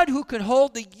God who can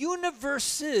hold the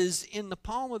universes in the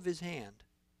palm of his hand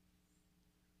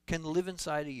can live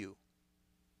inside of you.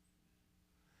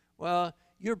 Well,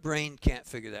 your brain can't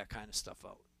figure that kind of stuff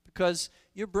out because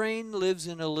your brain lives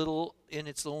in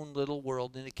its own little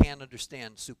world, and it can't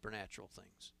understand supernatural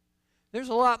things. There's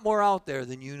a lot more out there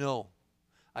than you know.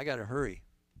 I got to hurry.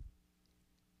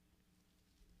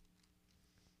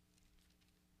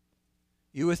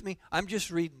 You with me? I'm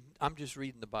just reading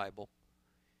the Bible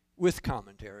with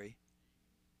commentary.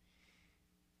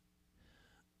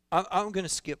 I'm going to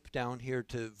skip down here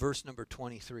to verse number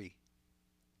 23.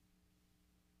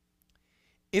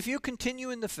 If you continue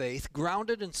in the faith,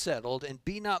 grounded and settled, and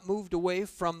be not moved away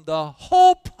from the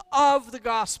hope of the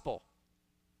gospel.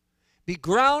 Be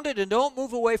grounded and don't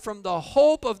move away from the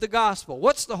hope of the gospel.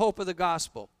 What's the hope of the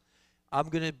gospel? I'm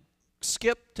going to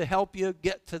skip to help you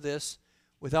get to this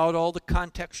without all the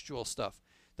contextual stuff.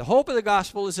 The hope of the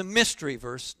gospel is a mystery,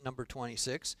 verse number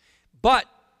 26. But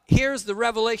here's the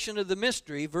revelation of the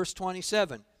mystery, verse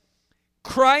 27.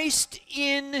 Christ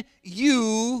in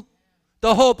you,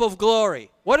 the hope of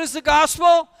glory. What is the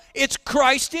gospel? It's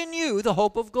Christ in you, the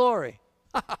hope of glory.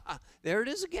 There it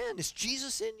is again. It's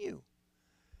Jesus in you.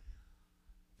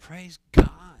 Praise God.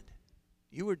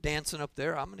 You were dancing up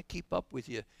there. I'm going to keep up with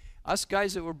you. Us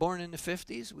guys that were born in the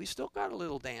 50s, we still got a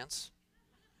little dance.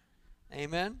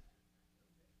 Amen?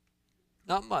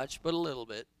 Not much, but a little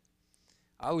bit.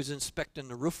 I was inspecting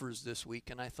the roofers this week,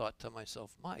 and I thought to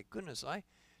myself, my goodness, I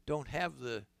don't have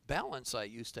the balance I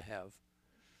used to have.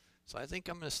 So I think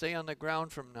I'm going to stay on the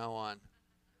ground from now on.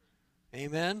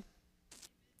 Amen?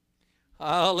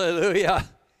 Hallelujah.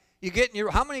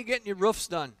 How many getting your roofs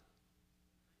done?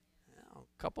 Well,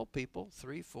 a couple people,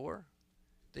 3, 4.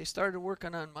 They started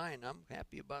working on mine. I'm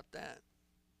happy about that.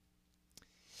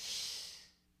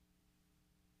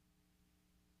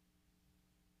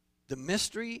 The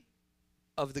mystery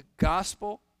of the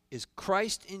gospel is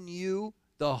Christ in you,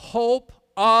 the hope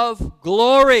of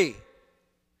glory.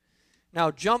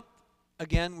 Now jump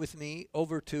again with me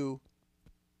over to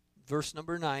verse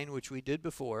number 9, which we did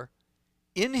before.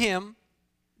 In him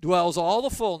dwells all the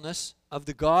fullness of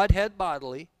the Godhead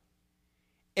bodily,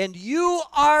 and you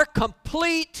are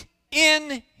complete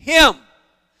in him.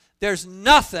 There's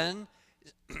nothing.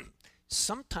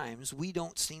 Sometimes we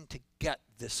don't seem to get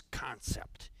this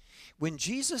concept. When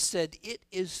Jesus said, "It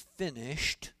is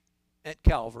finished," at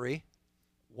Calvary,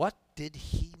 what did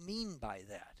he mean by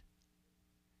that?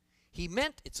 He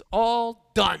meant it's all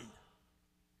done.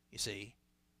 You see,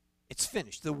 it's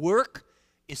finished. The work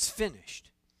is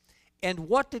finished. And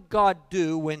what did God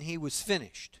do when he was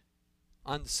finished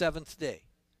on the seventh day?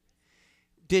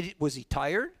 Was he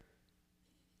tired?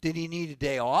 Did he need a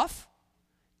day off?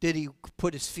 Did he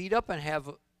put his feet up and have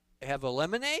a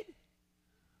lemonade?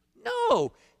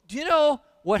 No. Do you know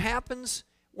what happens?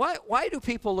 Why do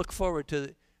people look forward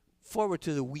to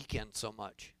the weekend so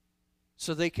much?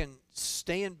 So they can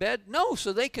stay in bed? No,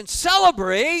 so they can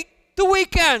celebrate the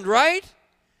weekend, right?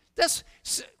 That's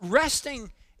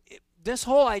resting. This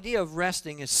whole idea of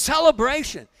resting is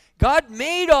celebration. God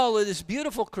made all of this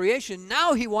beautiful creation.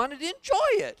 Now he wanted to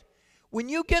enjoy it. When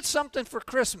you get something for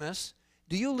Christmas,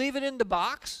 do you leave it in the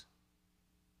box?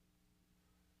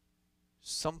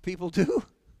 Some people do.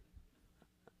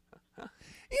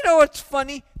 You know what's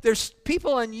funny? There's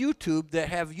people on YouTube that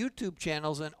have YouTube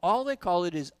channels, and all they call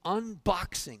it is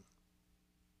unboxing.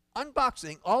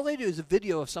 Unboxing, all they do is a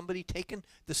video of somebody taking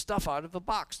the stuff out of a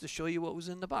box to show you what was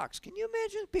in the box. Can you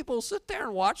imagine people sit there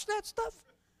and watch that stuff?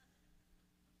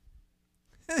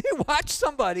 They watch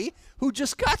somebody who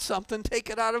just got something, take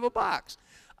it out of a box.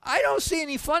 I don't see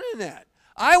any fun in that.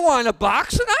 I want a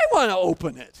box and I want to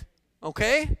open it.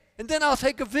 Okay? And then I'll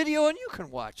take a video and you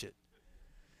can watch it.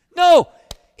 No,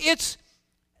 it's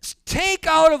take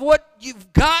out of what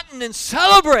you've gotten and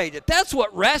celebrate it. That's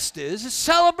what rest is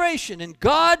celebration. And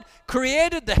God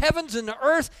created the heavens and the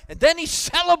earth, and then he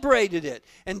celebrated it.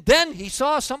 And then he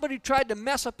saw somebody tried to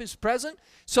mess up his present,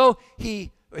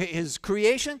 his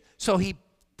creation, so he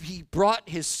brought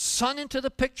his son into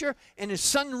the picture, and his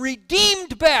son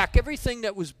redeemed back everything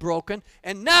that was broken.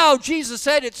 And now Jesus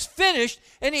said it's finished,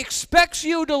 and he expects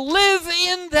you to live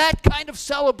in that kind of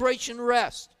celebration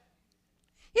rest.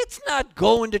 It's not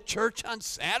going to church on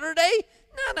Saturday.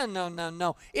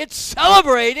 No. It's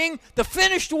celebrating the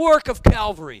finished work of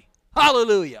Calvary.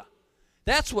 Hallelujah.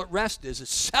 That's what rest is, a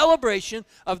celebration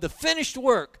of the finished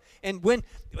work. And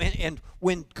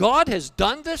when God has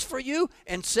done this for you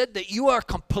and said that you are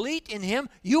complete in him,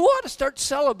 you ought to start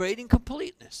celebrating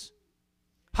completeness.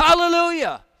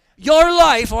 Hallelujah. Your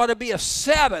life ought to be a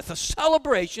Sabbath, a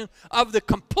celebration of the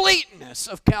completeness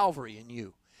of Calvary in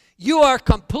you. You are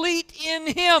complete in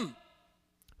him,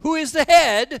 who is the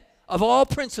head of all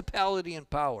principality and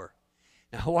power.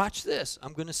 Now watch this.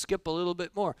 I'm going to skip a little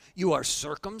bit more. You are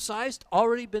circumcised,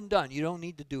 already been done. You don't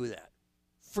need to do that.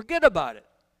 Forget about it.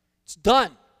 It's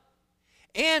done.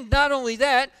 And not only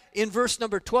that, in verse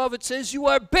number 12 it says you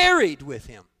are buried with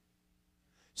him.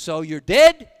 So you're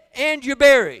dead and you're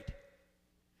buried.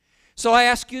 So I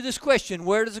ask you this question,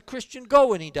 where does a Christian go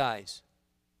when he dies?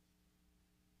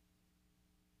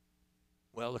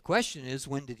 Well, the question is,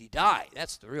 when did he die?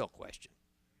 That's the real question.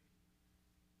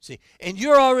 See, and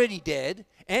you're already dead,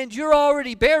 and you're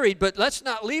already buried, but let's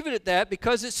not leave it at that,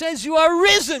 because it says you are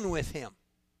risen with him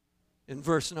in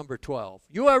verse number 12.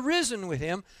 You are risen with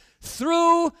him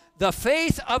through the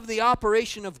faith of the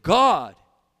operation of God.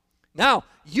 Now,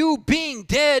 you being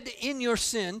dead in your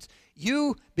sins,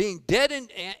 you being dead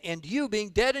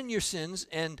in your sins,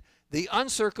 and the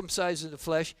uncircumcised of the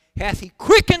flesh, hath he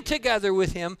quickened together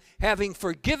with him, having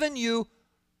forgiven you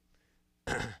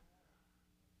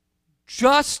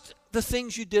just the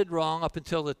things you did wrong up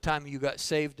until the time you got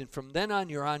saved, and from then on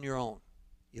you're on your own.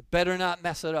 You better not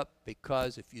mess it up,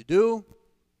 because if you do,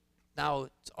 now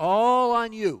it's all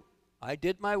on you. I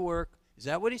did my work. Is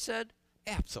that what he said?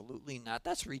 Absolutely not.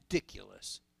 That's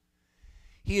ridiculous.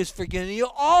 He has forgiven you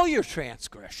all your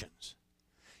transgressions.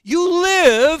 You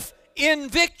live in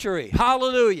victory.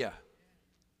 Hallelujah.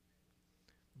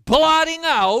 blotting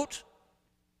out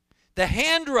the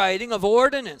handwriting of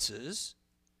ordinances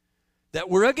that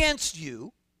were against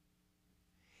you,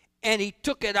 and he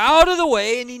took it out of the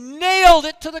way and he nailed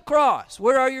it to the cross.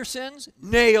 Where are your sins?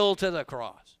 Nailed to the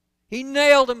cross. He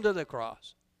nailed them to the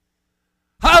cross.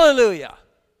 Hallelujah.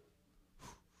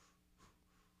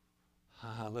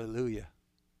 Hallelujah.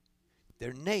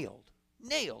 They're nailed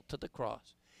to the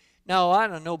cross. Now, I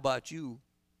don't know about you,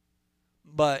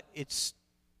 but it's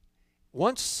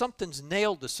once something's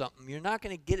nailed to something, you're not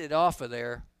going to get it off of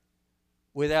there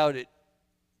without it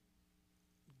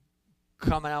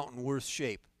coming out in worse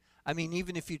shape. I mean,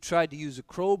 even if you tried to use a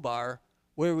crowbar,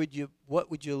 what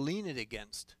would you lean it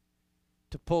against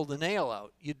to pull the nail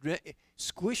out? You'd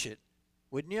squish it,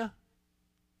 wouldn't you?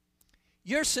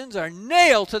 Your sins are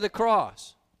nailed to the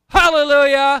cross.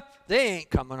 Hallelujah! They ain't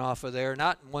coming off of there,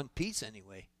 not in one piece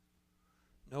anyway.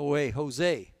 No way,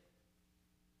 Jose.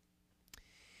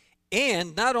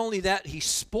 And not only that, he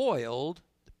spoiled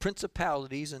the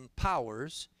principalities and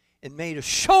powers and made a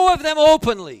show of them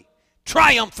openly,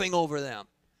 triumphing over them.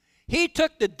 He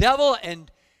took the devil and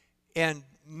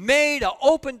made an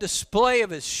open display of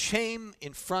his shame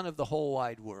in front of the whole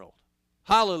wide world.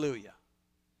 Hallelujah.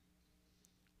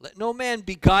 Let no man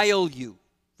beguile you.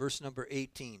 Verse number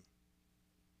 18.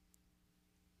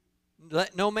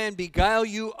 Let no man beguile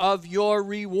you of your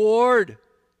reward.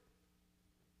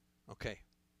 Okay.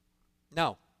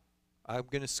 Now, I'm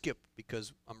going to skip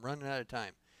because I'm running out of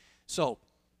time. So,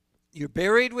 you're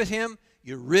buried with him.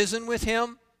 You're risen with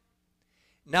him.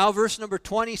 Now, verse number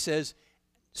 20 says,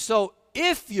 so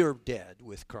if you're dead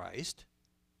with Christ,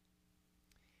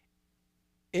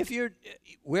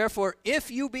 wherefore, if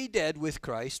you be dead with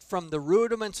Christ from the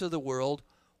rudiments of the world,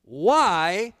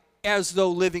 why, as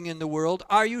though living in the world,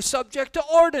 are you subject to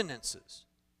ordinances?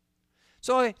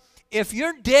 So, if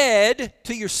you're dead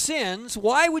to your sins,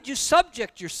 why would you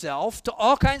subject yourself to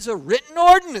all kinds of written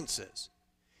ordinances?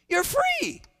 You're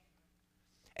free.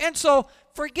 And so,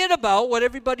 forget about what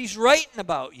everybody's writing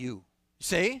about you,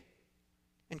 see?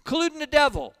 Including the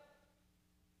devil.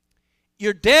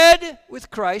 You're dead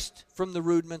with Christ from the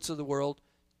rudiments of the world.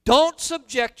 Don't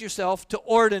subject yourself to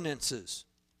ordinances.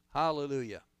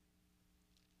 Hallelujah.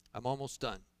 I'm almost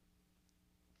done.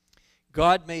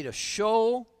 God made a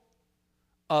show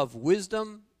of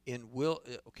wisdom in will.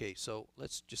 Okay, so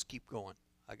let's just keep going.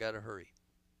 I got to hurry.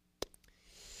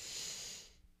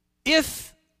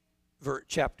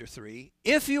 Chapter 3,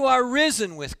 if you are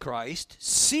risen with Christ,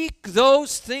 seek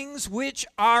those things which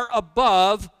are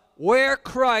above, where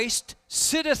Christ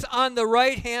sitteth on the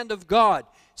right hand of God.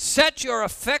 Set your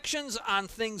affections on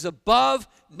things above,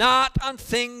 not on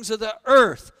things of the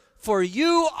earth, for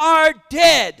you are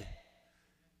dead.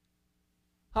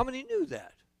 How many knew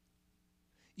that?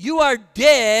 You are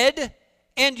dead,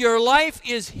 and your life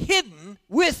is hidden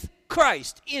with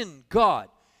Christ in God.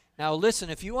 Now listen,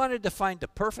 if you wanted to find the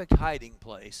perfect hiding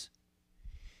place,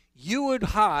 you would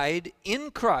hide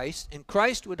in Christ, and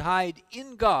Christ would hide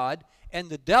in God, and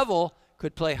the devil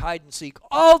could play hide and seek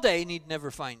all day and he'd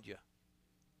never find you.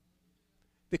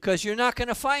 Because you're not going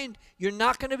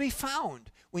to be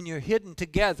found when you're hidden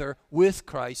together with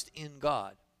Christ in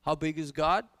God. How big is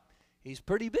God? He's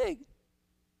pretty big.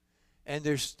 And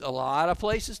there's a lot of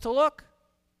places to look,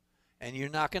 and you're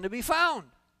not going to be found.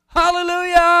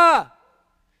 Hallelujah!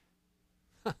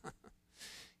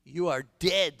 You are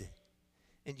dead,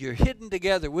 and you're hidden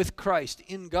together with Christ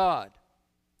in God.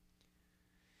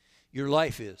 Your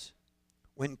life is.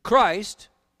 When Christ,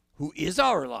 who is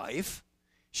our life,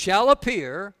 shall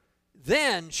appear,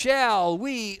 then shall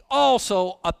we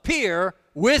also appear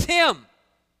with him.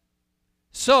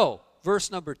 So,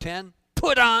 verse number 10,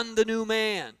 put on the new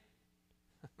man.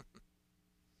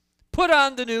 Put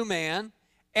on the new man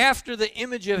after the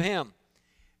image of him.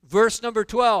 Verse number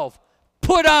 12,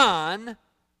 put on,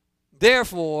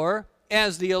 therefore,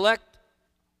 as the elect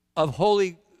of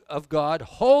God,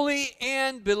 holy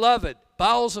and beloved,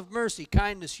 bowels of mercy,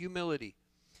 kindness, humility.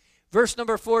 Verse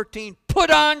number 14, put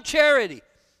on charity.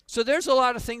 So there's a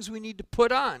lot of things we need to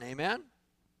put on, amen?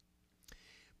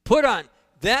 Put on.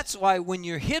 That's why when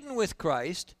you're hidden with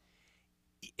Christ,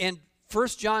 and 1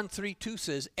 John 3:2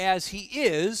 says, as he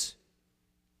is,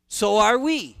 so are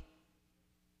we.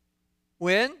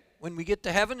 When? When we get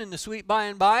to heaven in the sweet by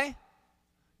and by?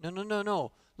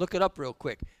 No. Look it up real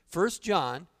quick. 1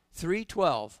 John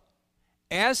 3:12.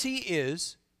 As he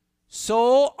is,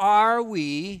 so are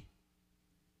we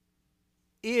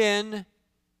in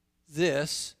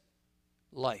this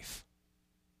life.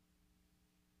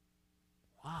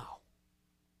 Wow.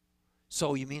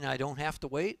 So you mean I don't have to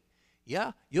wait?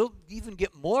 Yeah, you'll even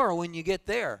get more when you get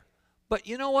there. But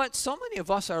you know what? So many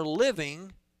of us are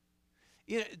living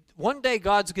one day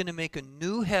God's going to make a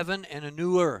new heaven and a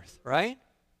new earth, right?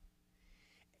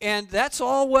 And that's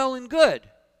all well and good.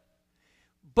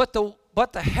 But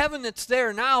the heaven that's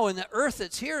there now and the earth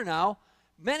that's here now,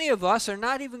 many of us are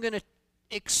not even going to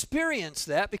experience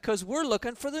that because we're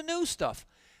looking for the new stuff.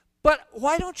 But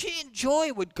why don't you enjoy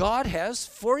what God has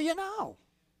for you now?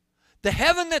 The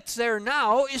heaven that's there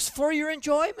now is for your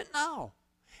enjoyment now.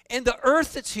 And the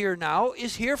earth that's here now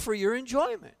is here for your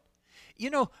enjoyment. You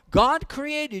know, God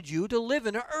created you to live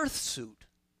in an earth suit.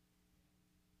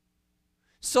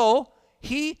 So,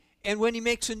 and when he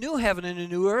makes a new heaven and a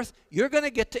new earth, you're going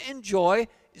to get to enjoy.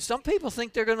 Some people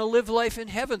think they're going to live life in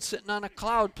heaven sitting on a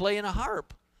cloud playing a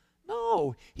harp.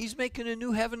 No, he's making a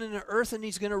new heaven and an earth, and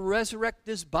he's going to resurrect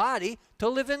this body to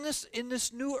live in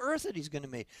this new earth that he's going to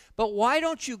make. But why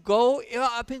don't you go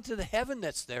up into the heaven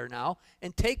that's there now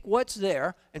and take what's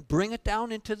there and bring it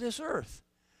down into this earth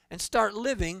and start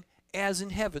living as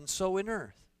in heaven, so in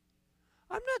earth?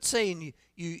 I'm not saying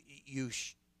you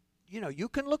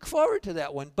can look forward to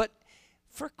that one, but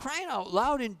for crying out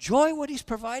loud, enjoy what he's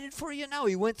provided for you now.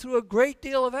 He went through a great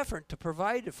deal of effort to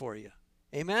provide it for you.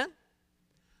 Amen?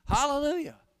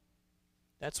 Hallelujah.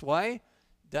 That's why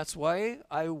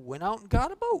I went out and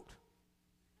got a boat.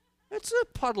 It's a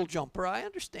puddle jumper, I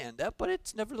understand that, but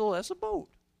it's nevertheless a boat,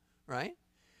 right?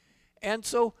 And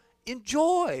so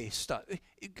enjoy stuff.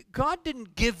 God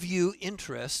didn't give you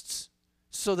interests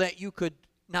so that you could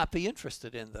not be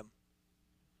interested in them,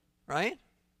 right?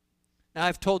 Now,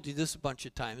 I've told you this a bunch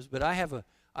of times, but I have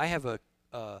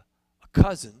a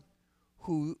cousin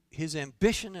who his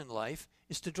ambition in life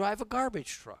is to drive a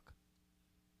garbage truck.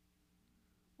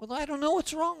 Well, I don't know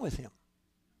what's wrong with him.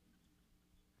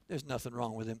 There's nothing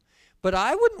wrong with him. But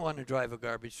I wouldn't want to drive a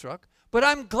garbage truck. But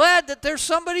I'm glad that there's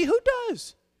somebody who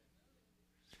does.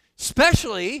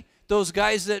 Especially those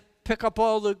guys that pick up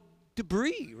all the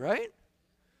debris, right?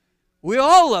 We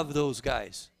all love those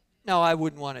guys. Now, I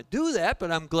wouldn't want to do that,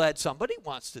 but I'm glad somebody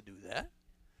wants to do that.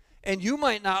 And you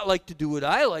might not like to do what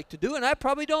I like to do, and I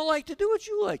probably don't like to do what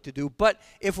you like to do. But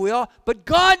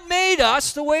God made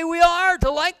us the way we are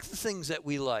to like the things that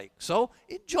we like. So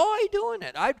enjoy doing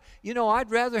it.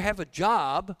 I'd rather have a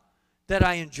job that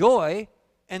I enjoy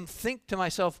and think to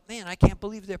myself, man, I can't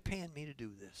believe they're paying me to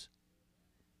do this.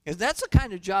 Because that's the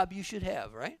kind of job you should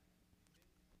have, right?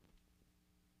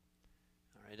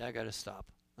 All right, I got to stop.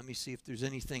 Let me see if there's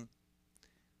anything.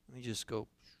 Let me just go.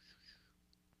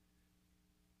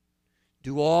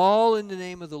 Do all in the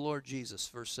name of the Lord Jesus,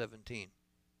 verse 17.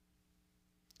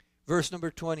 Verse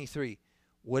number 23.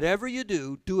 Whatever you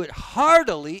do, do it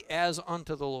heartily as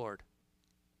unto the Lord.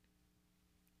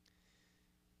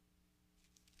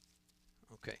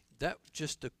 Okay, that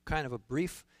just a kind of a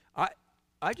brief.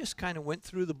 I just kind of went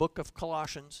through the book of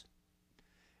Colossians.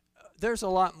 There's a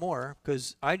lot more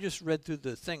because I just read through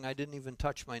the thing. I didn't even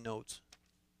touch my notes.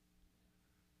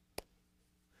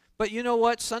 But you know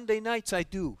what? Sunday nights I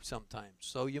do sometimes.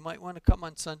 So you might want to come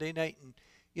on Sunday night, and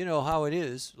you know how it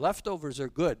is. Leftovers are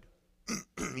good.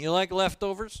 You like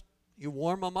leftovers? You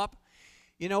warm them up.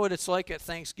 You know what it's like at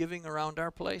Thanksgiving around our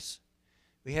place?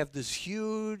 We have this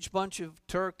huge bunch of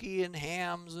turkey and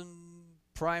hams and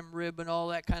prime rib and all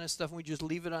that kind of stuff, and we just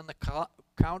leave it on the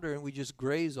counter and we just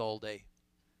graze all day.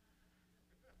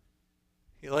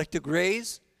 You like to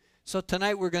graze? So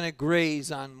tonight we're going to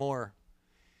graze on more.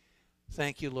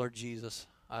 Thank you, Lord Jesus.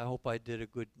 I hope I did a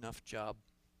good enough job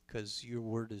because your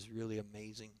word is really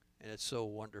amazing and it's so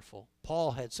wonderful.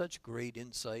 Paul had such great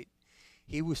insight.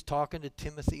 He was talking to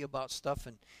Timothy about stuff,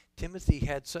 and Timothy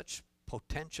had such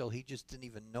potential. He just didn't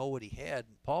even know what he had.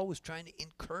 And Paul was trying to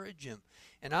encourage him.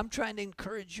 And I'm trying to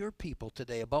encourage your people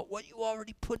today about what you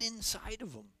already put inside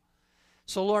of them.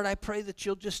 So, Lord, I pray that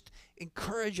you'll just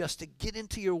encourage us to get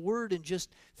into your word and just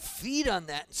feed on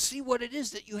that and see what it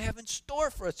is that you have in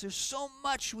store for us. There's so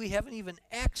much we haven't even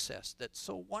accessed that's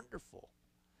so wonderful.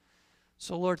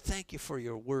 So, Lord, thank you for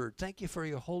your word. Thank you for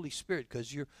your Holy Spirit,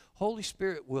 because your Holy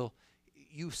Spirit will,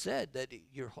 you said that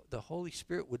the Holy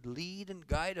Spirit would lead and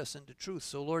guide us into truth.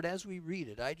 So, Lord, as we read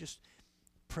it, I just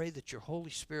pray that your Holy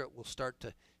Spirit will start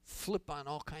to flip on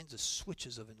all kinds of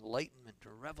switches of enlightenment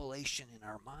or revelation in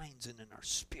our minds and in our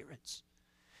spirits.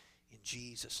 In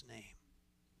Jesus' name.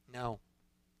 Now,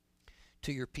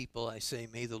 to your people I say,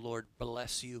 may the Lord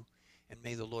bless you, and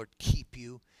may the Lord keep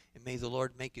you, and may the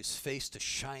Lord make his face to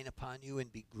shine upon you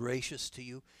and be gracious to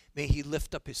you. May he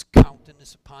lift up his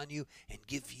countenance upon you and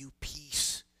give you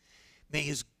peace. May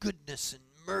his goodness and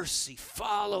mercy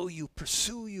follow you,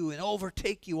 pursue you, and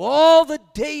overtake you all the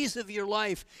days of your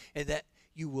life, and that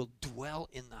you will dwell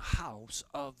in the house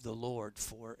of the Lord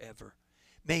forever.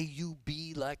 May you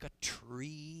be like a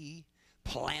tree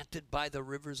planted by the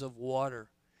rivers of water.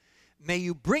 May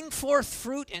you bring forth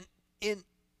fruit in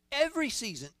every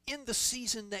season, in the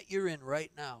season that you're in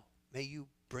right now. May you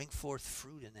bring forth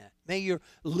fruit in that. May your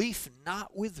leaf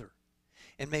not wither.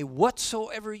 And may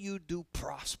whatsoever you do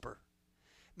prosper.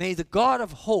 May the God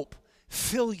of hope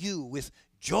fill you with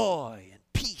joy and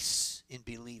peace in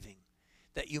believing,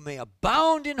 that you may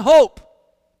abound in hope,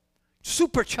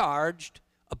 supercharged,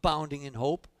 abounding in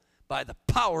hope by the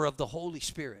power of the Holy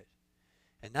Spirit.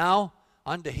 And now,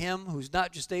 unto him who's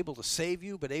not just able to save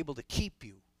you, but able to keep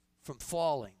you from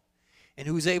falling, and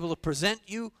who's able to present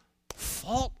you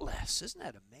faultless. Isn't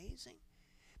that amazing?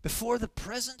 Before the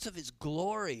presence of his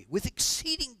glory with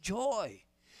exceeding joy.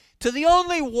 To the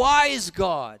only wise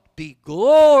God be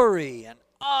glory and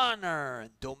honor and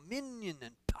dominion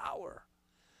and power,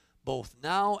 both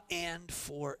now and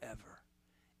forever.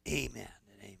 Amen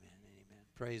and amen and amen.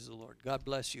 Praise the Lord. God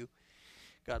bless you.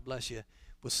 God bless you.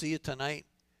 We'll see you tonight.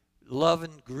 Love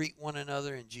and greet one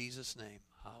another in Jesus' name.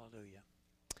 Hallelujah.